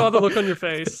 I I saw the go. look on your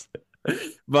face.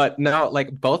 But no,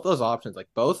 like both those options, like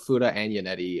both Fuda and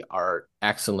Yannetti are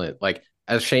excellent. Like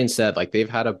as Shane said, like they've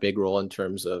had a big role in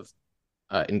terms of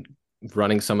in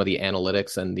running some of the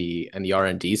analytics and the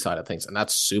R&D side of things, and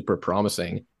that's super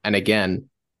promising. And again,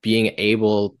 being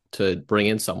able to bring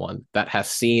in someone that has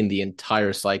seen the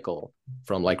entire cycle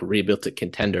from like rebuild to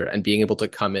contender and being able to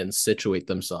come in, situate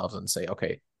themselves and say,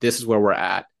 okay, this is where we're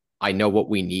at. I know what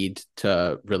we need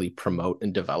to really promote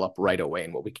and develop right away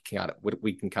and what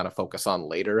we can kind of focus on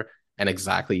later and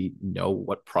exactly know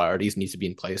what priorities need to be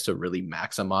in place to really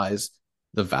maximize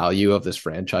the value of this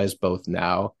franchise both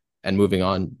now and moving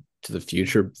on to the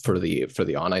future for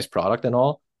the on ice product and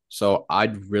all. So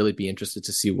I'd really be interested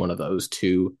to see one of those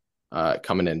two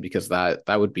coming in because that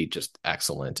would be just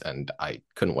excellent and I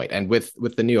couldn't wait. And with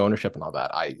the new ownership and all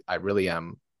that, I really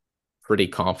am pretty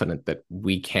confident that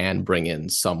we can bring in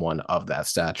someone of that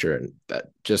stature and that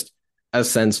just as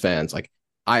Sens fans, like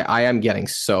I am getting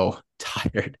so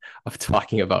tired of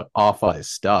talking about off ice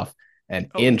stuff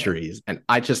and Oh yeah. injuries. And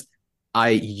I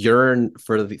yearn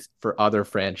for other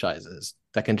franchises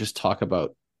that can just talk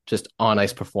about just on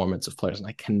ice performance of players. And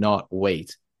I cannot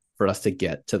wait for us to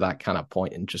get to that kind of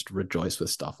point and just rejoice with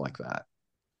stuff like that.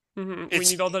 We It's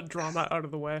need all that drama out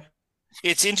of the way.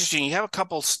 it's interesting. You have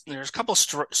there's a couple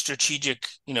strategic,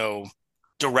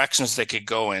 directions they could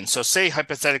go in. So say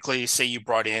hypothetically, say you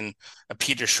brought in a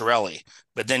Peter Chiarelli,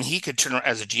 but then he could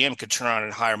as a GM could turn around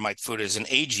and hire Mike Fuda as an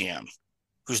AGM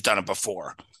who's done it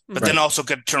before. but then Right. also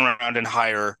could turn around and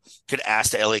could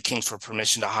ask the LA Kings for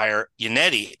permission to hire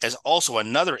Yannetti as also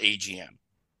another AGM.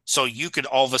 So you could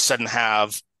all of a sudden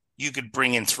you could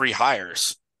bring in three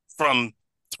hires from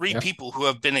three Yeah. people who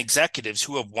have been executives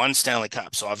who have won Stanley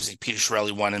Cup. So obviously Peter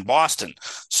Chiarelli won in Boston.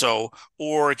 So,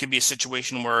 or it could be a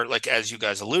situation where, like, as you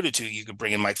guys alluded to, you could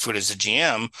bring in Mike Foote as a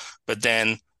GM, but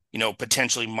then,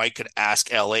 potentially Mike could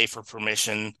ask LA for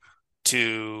permission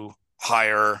to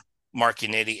hire Mark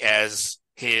Yannetti as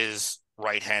his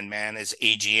right-hand man, as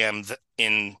AGM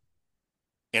in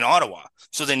Ottawa.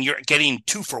 So then you're getting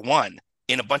 2 for 1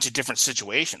 in a bunch of different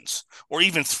situations, or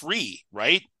even three,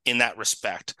 right? In that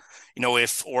respect,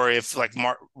 if like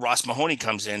Ross Mahoney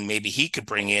comes in, maybe he could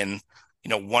bring in,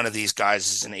 one of these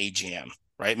guys as an AGM,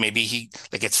 right? Maybe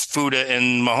it's Fuda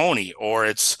and Mahoney, or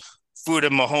it's Fuda,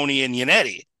 Mahoney, and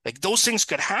Yannetti. Like those things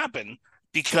could happen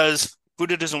because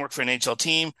Fuda doesn't work for an NHL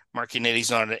team. Mark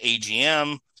Yannetti's not an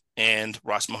AGM, and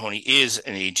Ross Mahoney is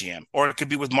an AGM. Or it could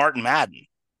be with Martin Madden,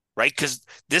 right? Because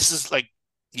this is like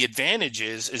the advantage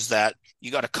is that you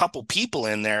got a couple people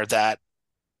in there that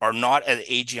are not at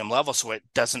AGM level, so it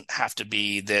doesn't have to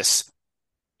be this,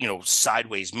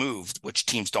 sideways move, which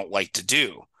teams don't like to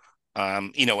do.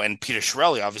 And Peter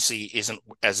Chiarelli obviously isn't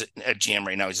as a GM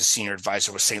right now. He's a senior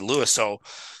advisor with St. Louis. So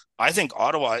I think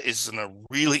Ottawa is in a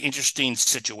really interesting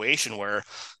situation where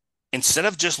instead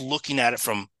of just looking at it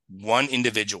from one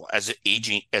individual as a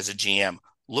GM,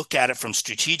 look at it from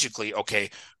strategically, okay,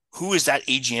 who is that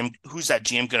AGM, who's that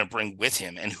GM going to bring with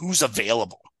him, and who's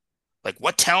available? Like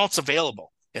what talent's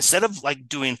available? Instead of like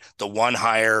doing the one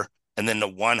hire and then the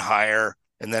one hire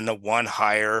and then the one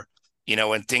hire,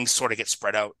 and things sort of get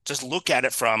spread out, just look at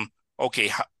it from,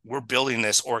 okay, we're building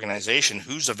this organization.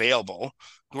 Who's available?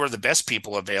 Who are the best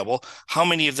people available? How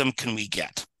many of them can we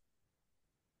get?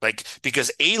 Like,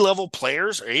 because A-level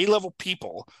players or A-level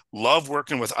people love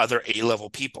working with other A-level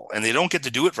people, and they don't get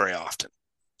to do it very often.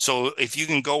 So if you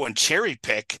can go and cherry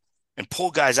pick and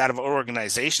pull guys out of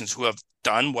organizations who have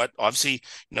done what obviously,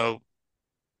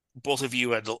 both of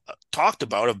you had talked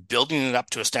about, of building it up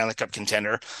to a Stanley Cup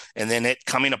contender and then it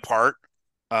coming apart,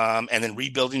 and then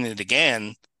rebuilding it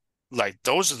again. Like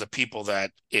those are the people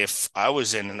that if I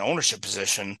was in an ownership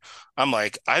position, I'm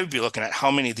like, I would be looking at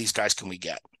how many of these guys can we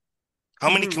get? How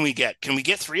many can we get? Can we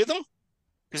get three of them?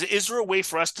 Because is there a way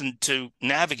for us to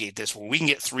navigate this where we can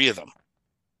get three of them?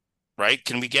 Right?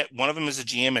 Can we get one of them as a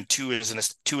GM and two as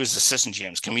assistant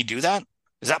GMs? Can we do that?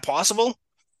 Is that possible?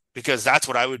 Because that's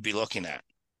what I would be looking at,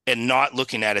 and not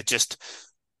looking at it just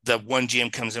the one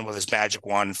GM comes in with his magic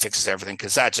wand and fixes everything,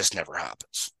 because that just never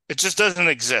happens. It just doesn't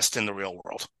exist in the real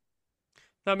world.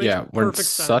 That makes Yeah, we're in perfect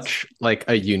sense. such like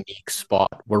a unique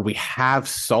spot where we have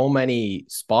so many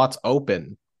spots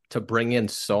open to bring in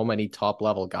so many top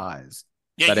level guys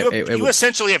Yeah, that it you would,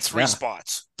 essentially have three yeah,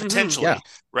 spots Mm-hmm. potentially, yeah.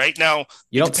 right? Now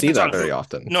You it don't see depends on that very who.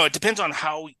 often. No, it depends on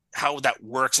how that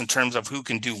works in terms of who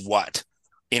can do what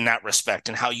in that respect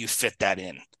and how you fit that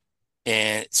in.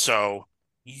 And so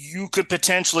you could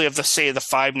potentially, of the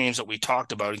 5 names that we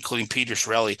talked about, including Peter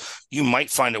Chiarelli, you might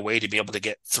find a way to be able to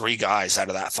get 3 guys out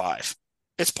of that 5.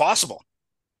 It's possible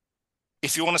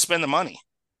if you want to spend the money,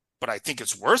 but I think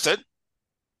it's worth it.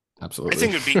 I Absolutely.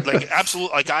 think it'd be like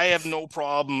absolute. Like I have no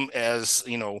problem as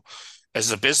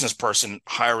a business person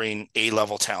hiring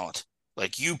A-level talent.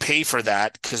 Like you pay for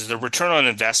that because the return on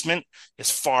investment is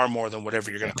far more than whatever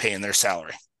you're going Yeah. to pay in their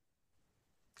salary.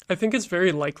 I think it's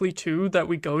very likely too that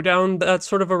we go down that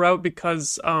sort of a route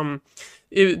because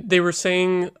they were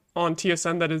saying on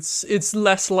TSN that it's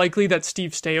less likely that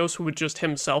Steve Staios would just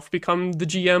himself become the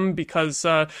GM because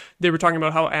they were talking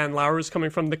about how Ann Lauer is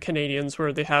coming from the Canadians,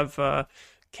 where they have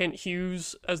Kent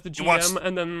Hughes as the He wants, GM,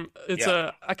 and then it's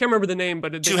yeah, I can't remember the name,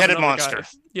 but they have two-headed another monster. guy.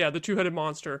 Yeah, the two-headed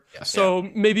monster. Yes. So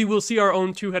maybe we'll see our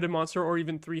own two-headed monster or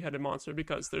even three-headed monster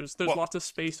because there's Well, lots of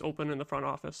space open in the front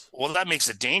office. well, that makes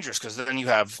it dangerous because then you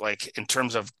have like in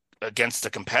terms of against the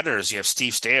competitors, you have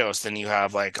Steve Staios, then you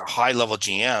have like a high-level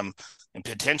GM, and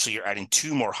potentially you're adding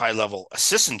 2 more high-level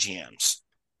assistant GMs.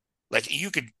 Like you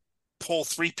could pull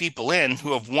 3 people in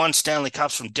who have won Stanley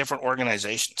Cups from different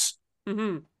organizations.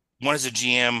 Mm-hmm. One is a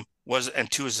GM,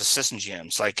 and 2 is assistant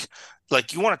GMs.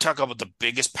 Like you want to talk about the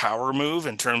biggest power move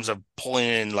in terms of pulling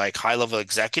in like high level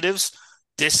executives.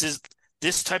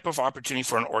 This type of opportunity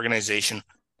for an organization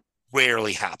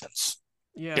rarely happens.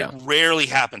 Yeah. It rarely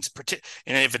happens.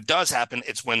 And if it does happen,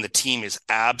 it's when the team is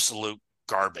absolute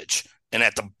garbage and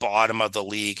at the bottom of the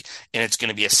league, and it's going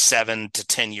to be a 7 to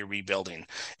 10 year rebuilding.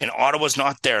 And Ottawa's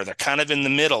not there. They're kind of in the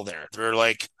middle there. They're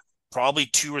like probably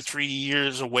 2 or 3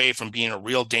 years away from being a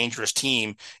real dangerous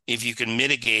team if you can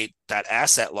mitigate that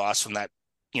asset loss from that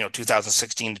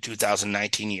 2016 to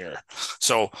 2019 year.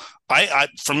 So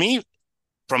for me,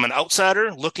 from an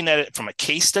outsider looking at it from a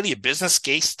case study, a business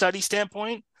case study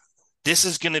standpoint, this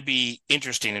is going to be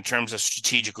interesting in terms of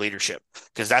strategic leadership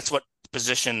because that's what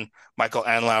position Michael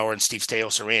Anlauer and Steve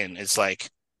Staios are in. It's like,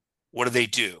 what do they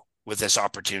do with this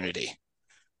opportunity?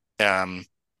 And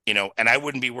I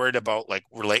wouldn't be worried about like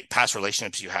past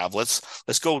relationships you have. Let's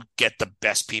go get the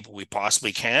best people we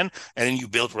possibly can, and then you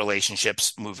build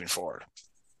relationships moving forward.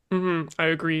 I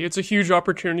agree. It's a huge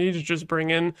opportunity to just bring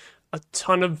in a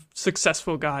ton of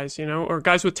successful guys, or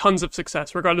guys with tons of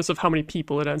success, regardless of how many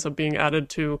people it ends up being added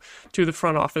to the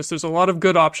front office. There's a lot of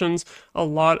good options, a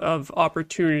lot of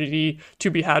opportunity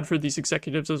to be had for these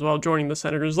executives as well, joining the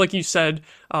Senators. Like you said,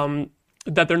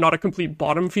 that they're not a complete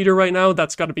bottom feeder right now.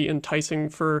 That's got to be enticing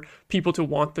for people to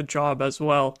want the job as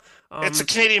well. It's a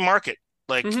Canadian market.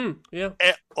 Yeah.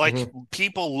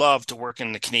 People love to work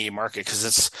in the Canadian market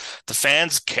because the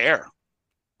fans care.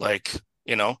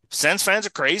 Sens fans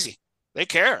are crazy. They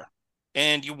care.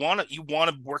 And you want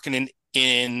to work in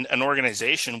an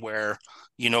organization where,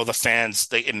 the fans,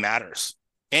 it matters.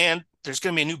 And there's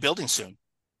going to be a new building soon.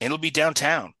 And it'll be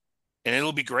downtown. And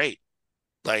it'll be great.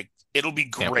 It'll be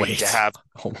great to have.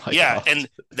 Oh my God. God. And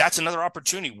that's another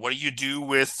opportunity. What do you do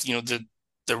with,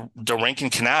 the rink in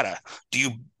Canada? Do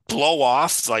you blow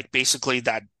off basically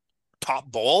that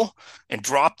top bowl and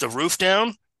drop the roof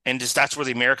down? And that's where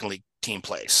the American League team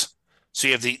plays. So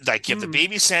you have the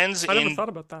baby Sens I never thought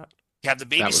about that. You have the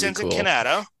baby Sens in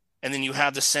Canada, and then you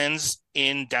have the Sens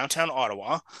in downtown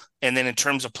Ottawa. And then in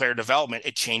terms of player development,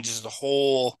 it changes the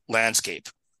whole landscape.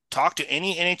 Talk to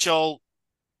any NHL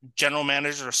general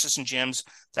managers or assistant GMs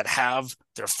that have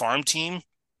their farm team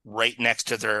right next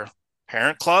to their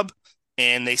parent club.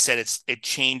 And they said it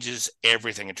changes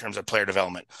everything in terms of player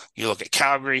development. You look at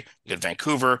Calgary, you look at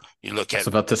Vancouver, you look at. I was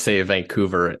about to say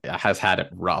Vancouver has had it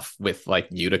rough with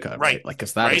Utica, right?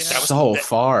 Because that is so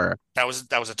far. That was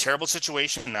a terrible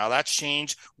situation. Now that's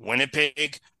changed.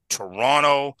 Winnipeg,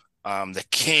 Toronto, the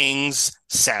Kings,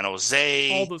 San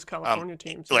Jose, all those California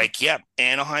teams.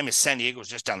 Anaheim and San Diego is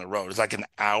just down the road. It's like an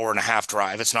hour and a half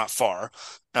drive. It's not far.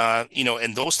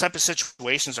 And those type of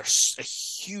situations are a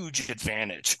huge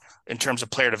advantage in terms of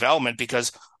player development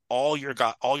because all your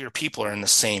people are in the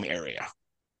same area,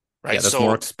 right? Yeah, that's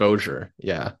more exposure.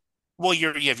 Yeah. Well,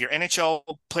 you have your NHL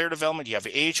player development, you have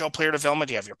your AHL player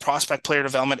development, you have your prospect player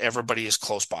development. Everybody is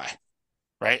close by,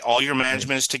 right? All your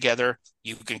management is together.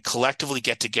 You can collectively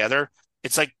get together.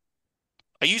 It's like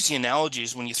I use the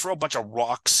analogies when you throw a bunch of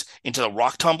rocks into the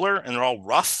rock tumbler and they're all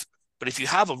rough. But if you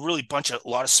have a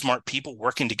lot of smart people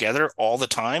working together all the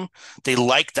time, they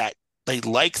like that. They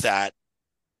like that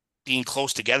being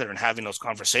close together and having those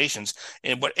conversations.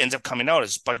 And what ends up coming out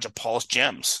is a bunch of polished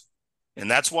gems. And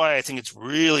that's why I think it's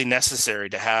really necessary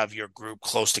to have your group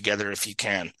close together if you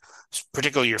can,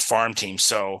 particularly your farm team.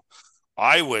 So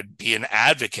I would be an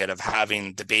advocate of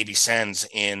having the baby Sens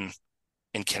in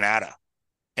Canada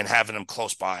and having them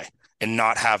close by and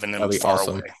not having them far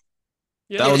away.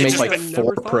 Yeah, that would make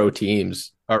 4 pro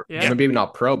teams, or maybe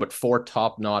not pro, but 4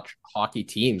 top-notch hockey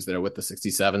teams that are with the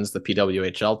 67s, the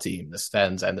PWHL team, the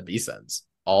Sens, and the B-Sens,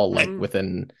 all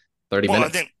within 30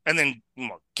 minutes. And then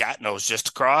Gatineau's just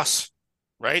across,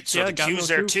 right? So the Q's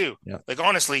there too. Yeah.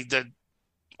 Honestly,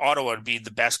 Ottawa would be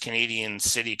the best Canadian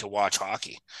city to watch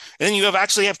hockey. And then you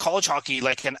have college hockey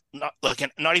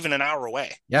not even an hour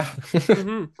away. Yeah.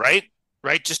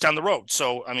 Right, just down the road.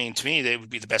 So, I mean, to me, they would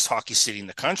be the best hockey city in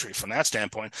the country from that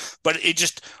standpoint. But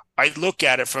I look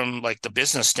at it from the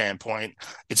business standpoint.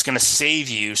 It's going to save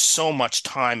you so much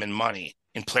time and money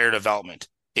in player development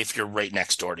if you're right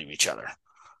next door to each other.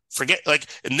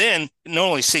 And then it not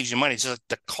only saves you money, it's just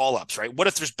the call ups, right? What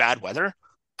if there's bad weather?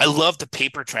 I love the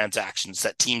paper transactions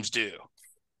that teams do.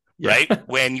 Right?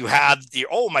 When you have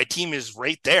my team is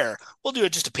right there, we'll do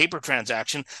just a paper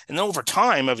transaction. And then over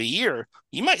time of a year,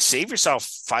 you might save yourself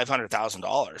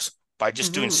 $500,000 by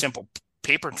just doing simple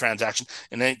paper transaction.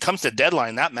 And then it comes to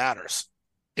deadline, that matters.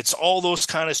 It's all those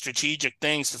kind of strategic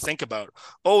things to think about.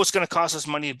 Oh, it's going to cost us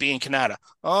money to be in Canada.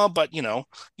 Oh, but you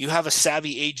have a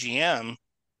savvy AGM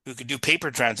who could do paper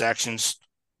transactions.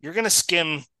 You're going to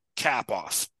skim cap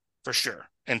off for sure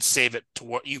and save it to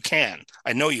what you can.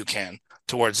 I know you can.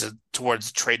 Towards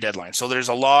the trade deadline. So there's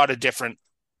a lot of different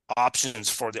options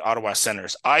for the Ottawa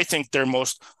Senators. I think they're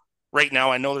right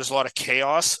now, I know there's a lot of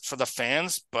chaos for the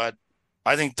fans, but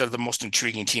I think they're the most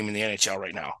intriguing team in the NHL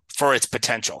right now for its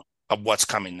potential of what's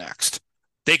coming next.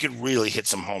 They could really hit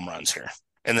some home runs here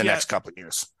in the next couple of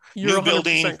years. You're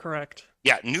 100% correct.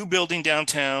 Yeah, new building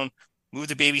downtown, move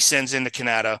the baby Sens into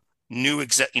Canada, new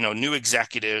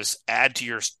executives, add to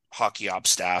your hockey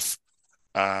ops staff.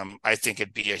 I think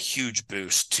it'd be a huge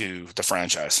boost to the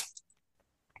franchise.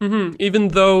 Even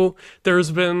though there's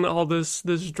been all this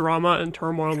drama and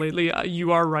turmoil lately,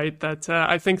 you are right that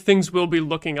I think things will be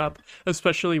looking up,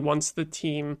 especially once the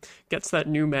team gets that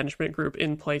new management group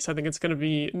in place. I think it's going to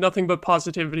be nothing but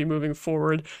positivity moving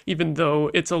forward, even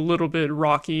though it's a little bit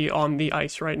rocky on the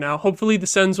ice right now. Hopefully, the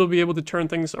Sens will be able to turn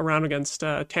things around against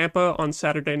Tampa on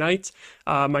Saturday night.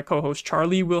 My co-host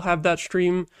Charlie will have that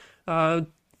stream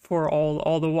for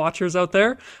all the watchers out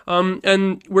there.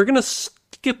 And we're gonna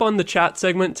skip on the chat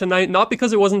segment tonight, not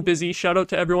because it wasn't busy. Shout out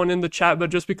to everyone in the chat,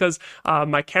 but just because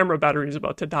my camera battery is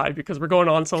about to die because we're going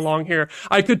on so long here.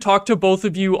 I could talk to both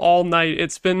of you all night.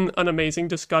 It's been an amazing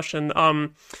discussion.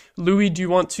 Louis, do you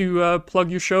want to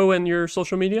plug your show and your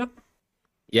social media?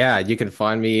 Yeah, you can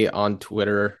find me on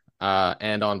Twitter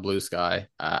and on Blue Sky.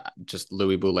 Just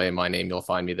Louis Boulet, my name, you'll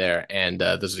find me there. And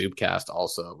the Zoobcast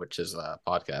also, which is a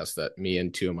podcast that me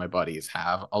and two of my buddies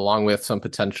have, along with some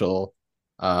potential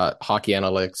hockey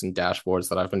analytics and dashboards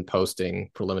that I've been posting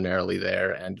preliminarily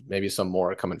there, and maybe some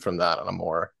more coming from that on a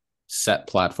more set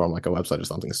platform like a website or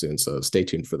something soon. So stay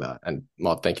tuned for that. And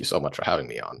Maud, thank you so much for having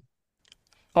me on.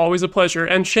 Always a pleasure.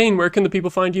 And Shane, where can the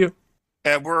people find you?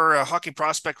 We're Hockey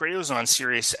Prospect Radios on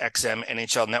Sirius XM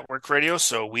NHL Network Radio,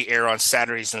 so we air on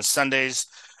Saturdays and Sundays.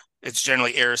 It's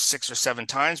generally airs 6 or 7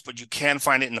 times, but you can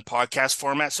find it in the podcast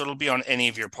format, so it'll be on any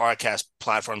of your podcast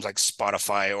platforms like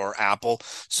Spotify or Apple.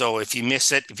 So if you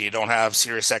miss it, if you don't have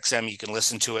Sirius XM, you can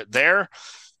listen to it there.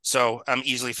 So I'm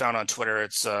easily found on Twitter.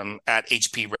 It's at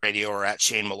HP Radio or at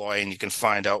Shane Malloy, and you can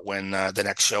find out when the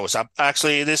next show is up.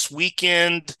 Actually, this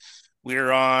weekend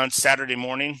we're on Saturday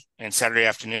morning and Saturday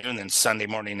afternoon, and Sunday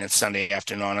morning and Sunday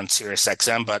afternoon on Sirius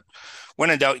XM. But when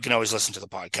in doubt, you can always listen to the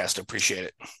podcast. I appreciate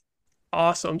it.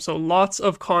 Awesome. So lots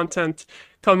of content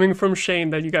coming from Shane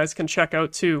that you guys can check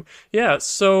out too. Yeah,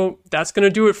 so that's going to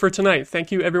do it for tonight.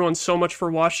 Thank you everyone so much for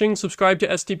watching. Subscribe to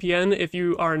SDPN if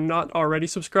you are not already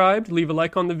subscribed. Leave a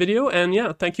like on the video. And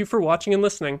yeah, thank you for watching and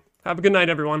listening. Have a good night,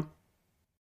 everyone.